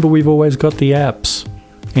 Remember, we've always got the apps.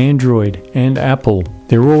 Android and Apple.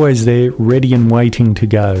 They're always there, ready and waiting to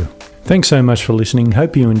go. Thanks so much for listening.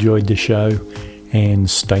 Hope you enjoyed the show and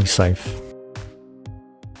stay safe.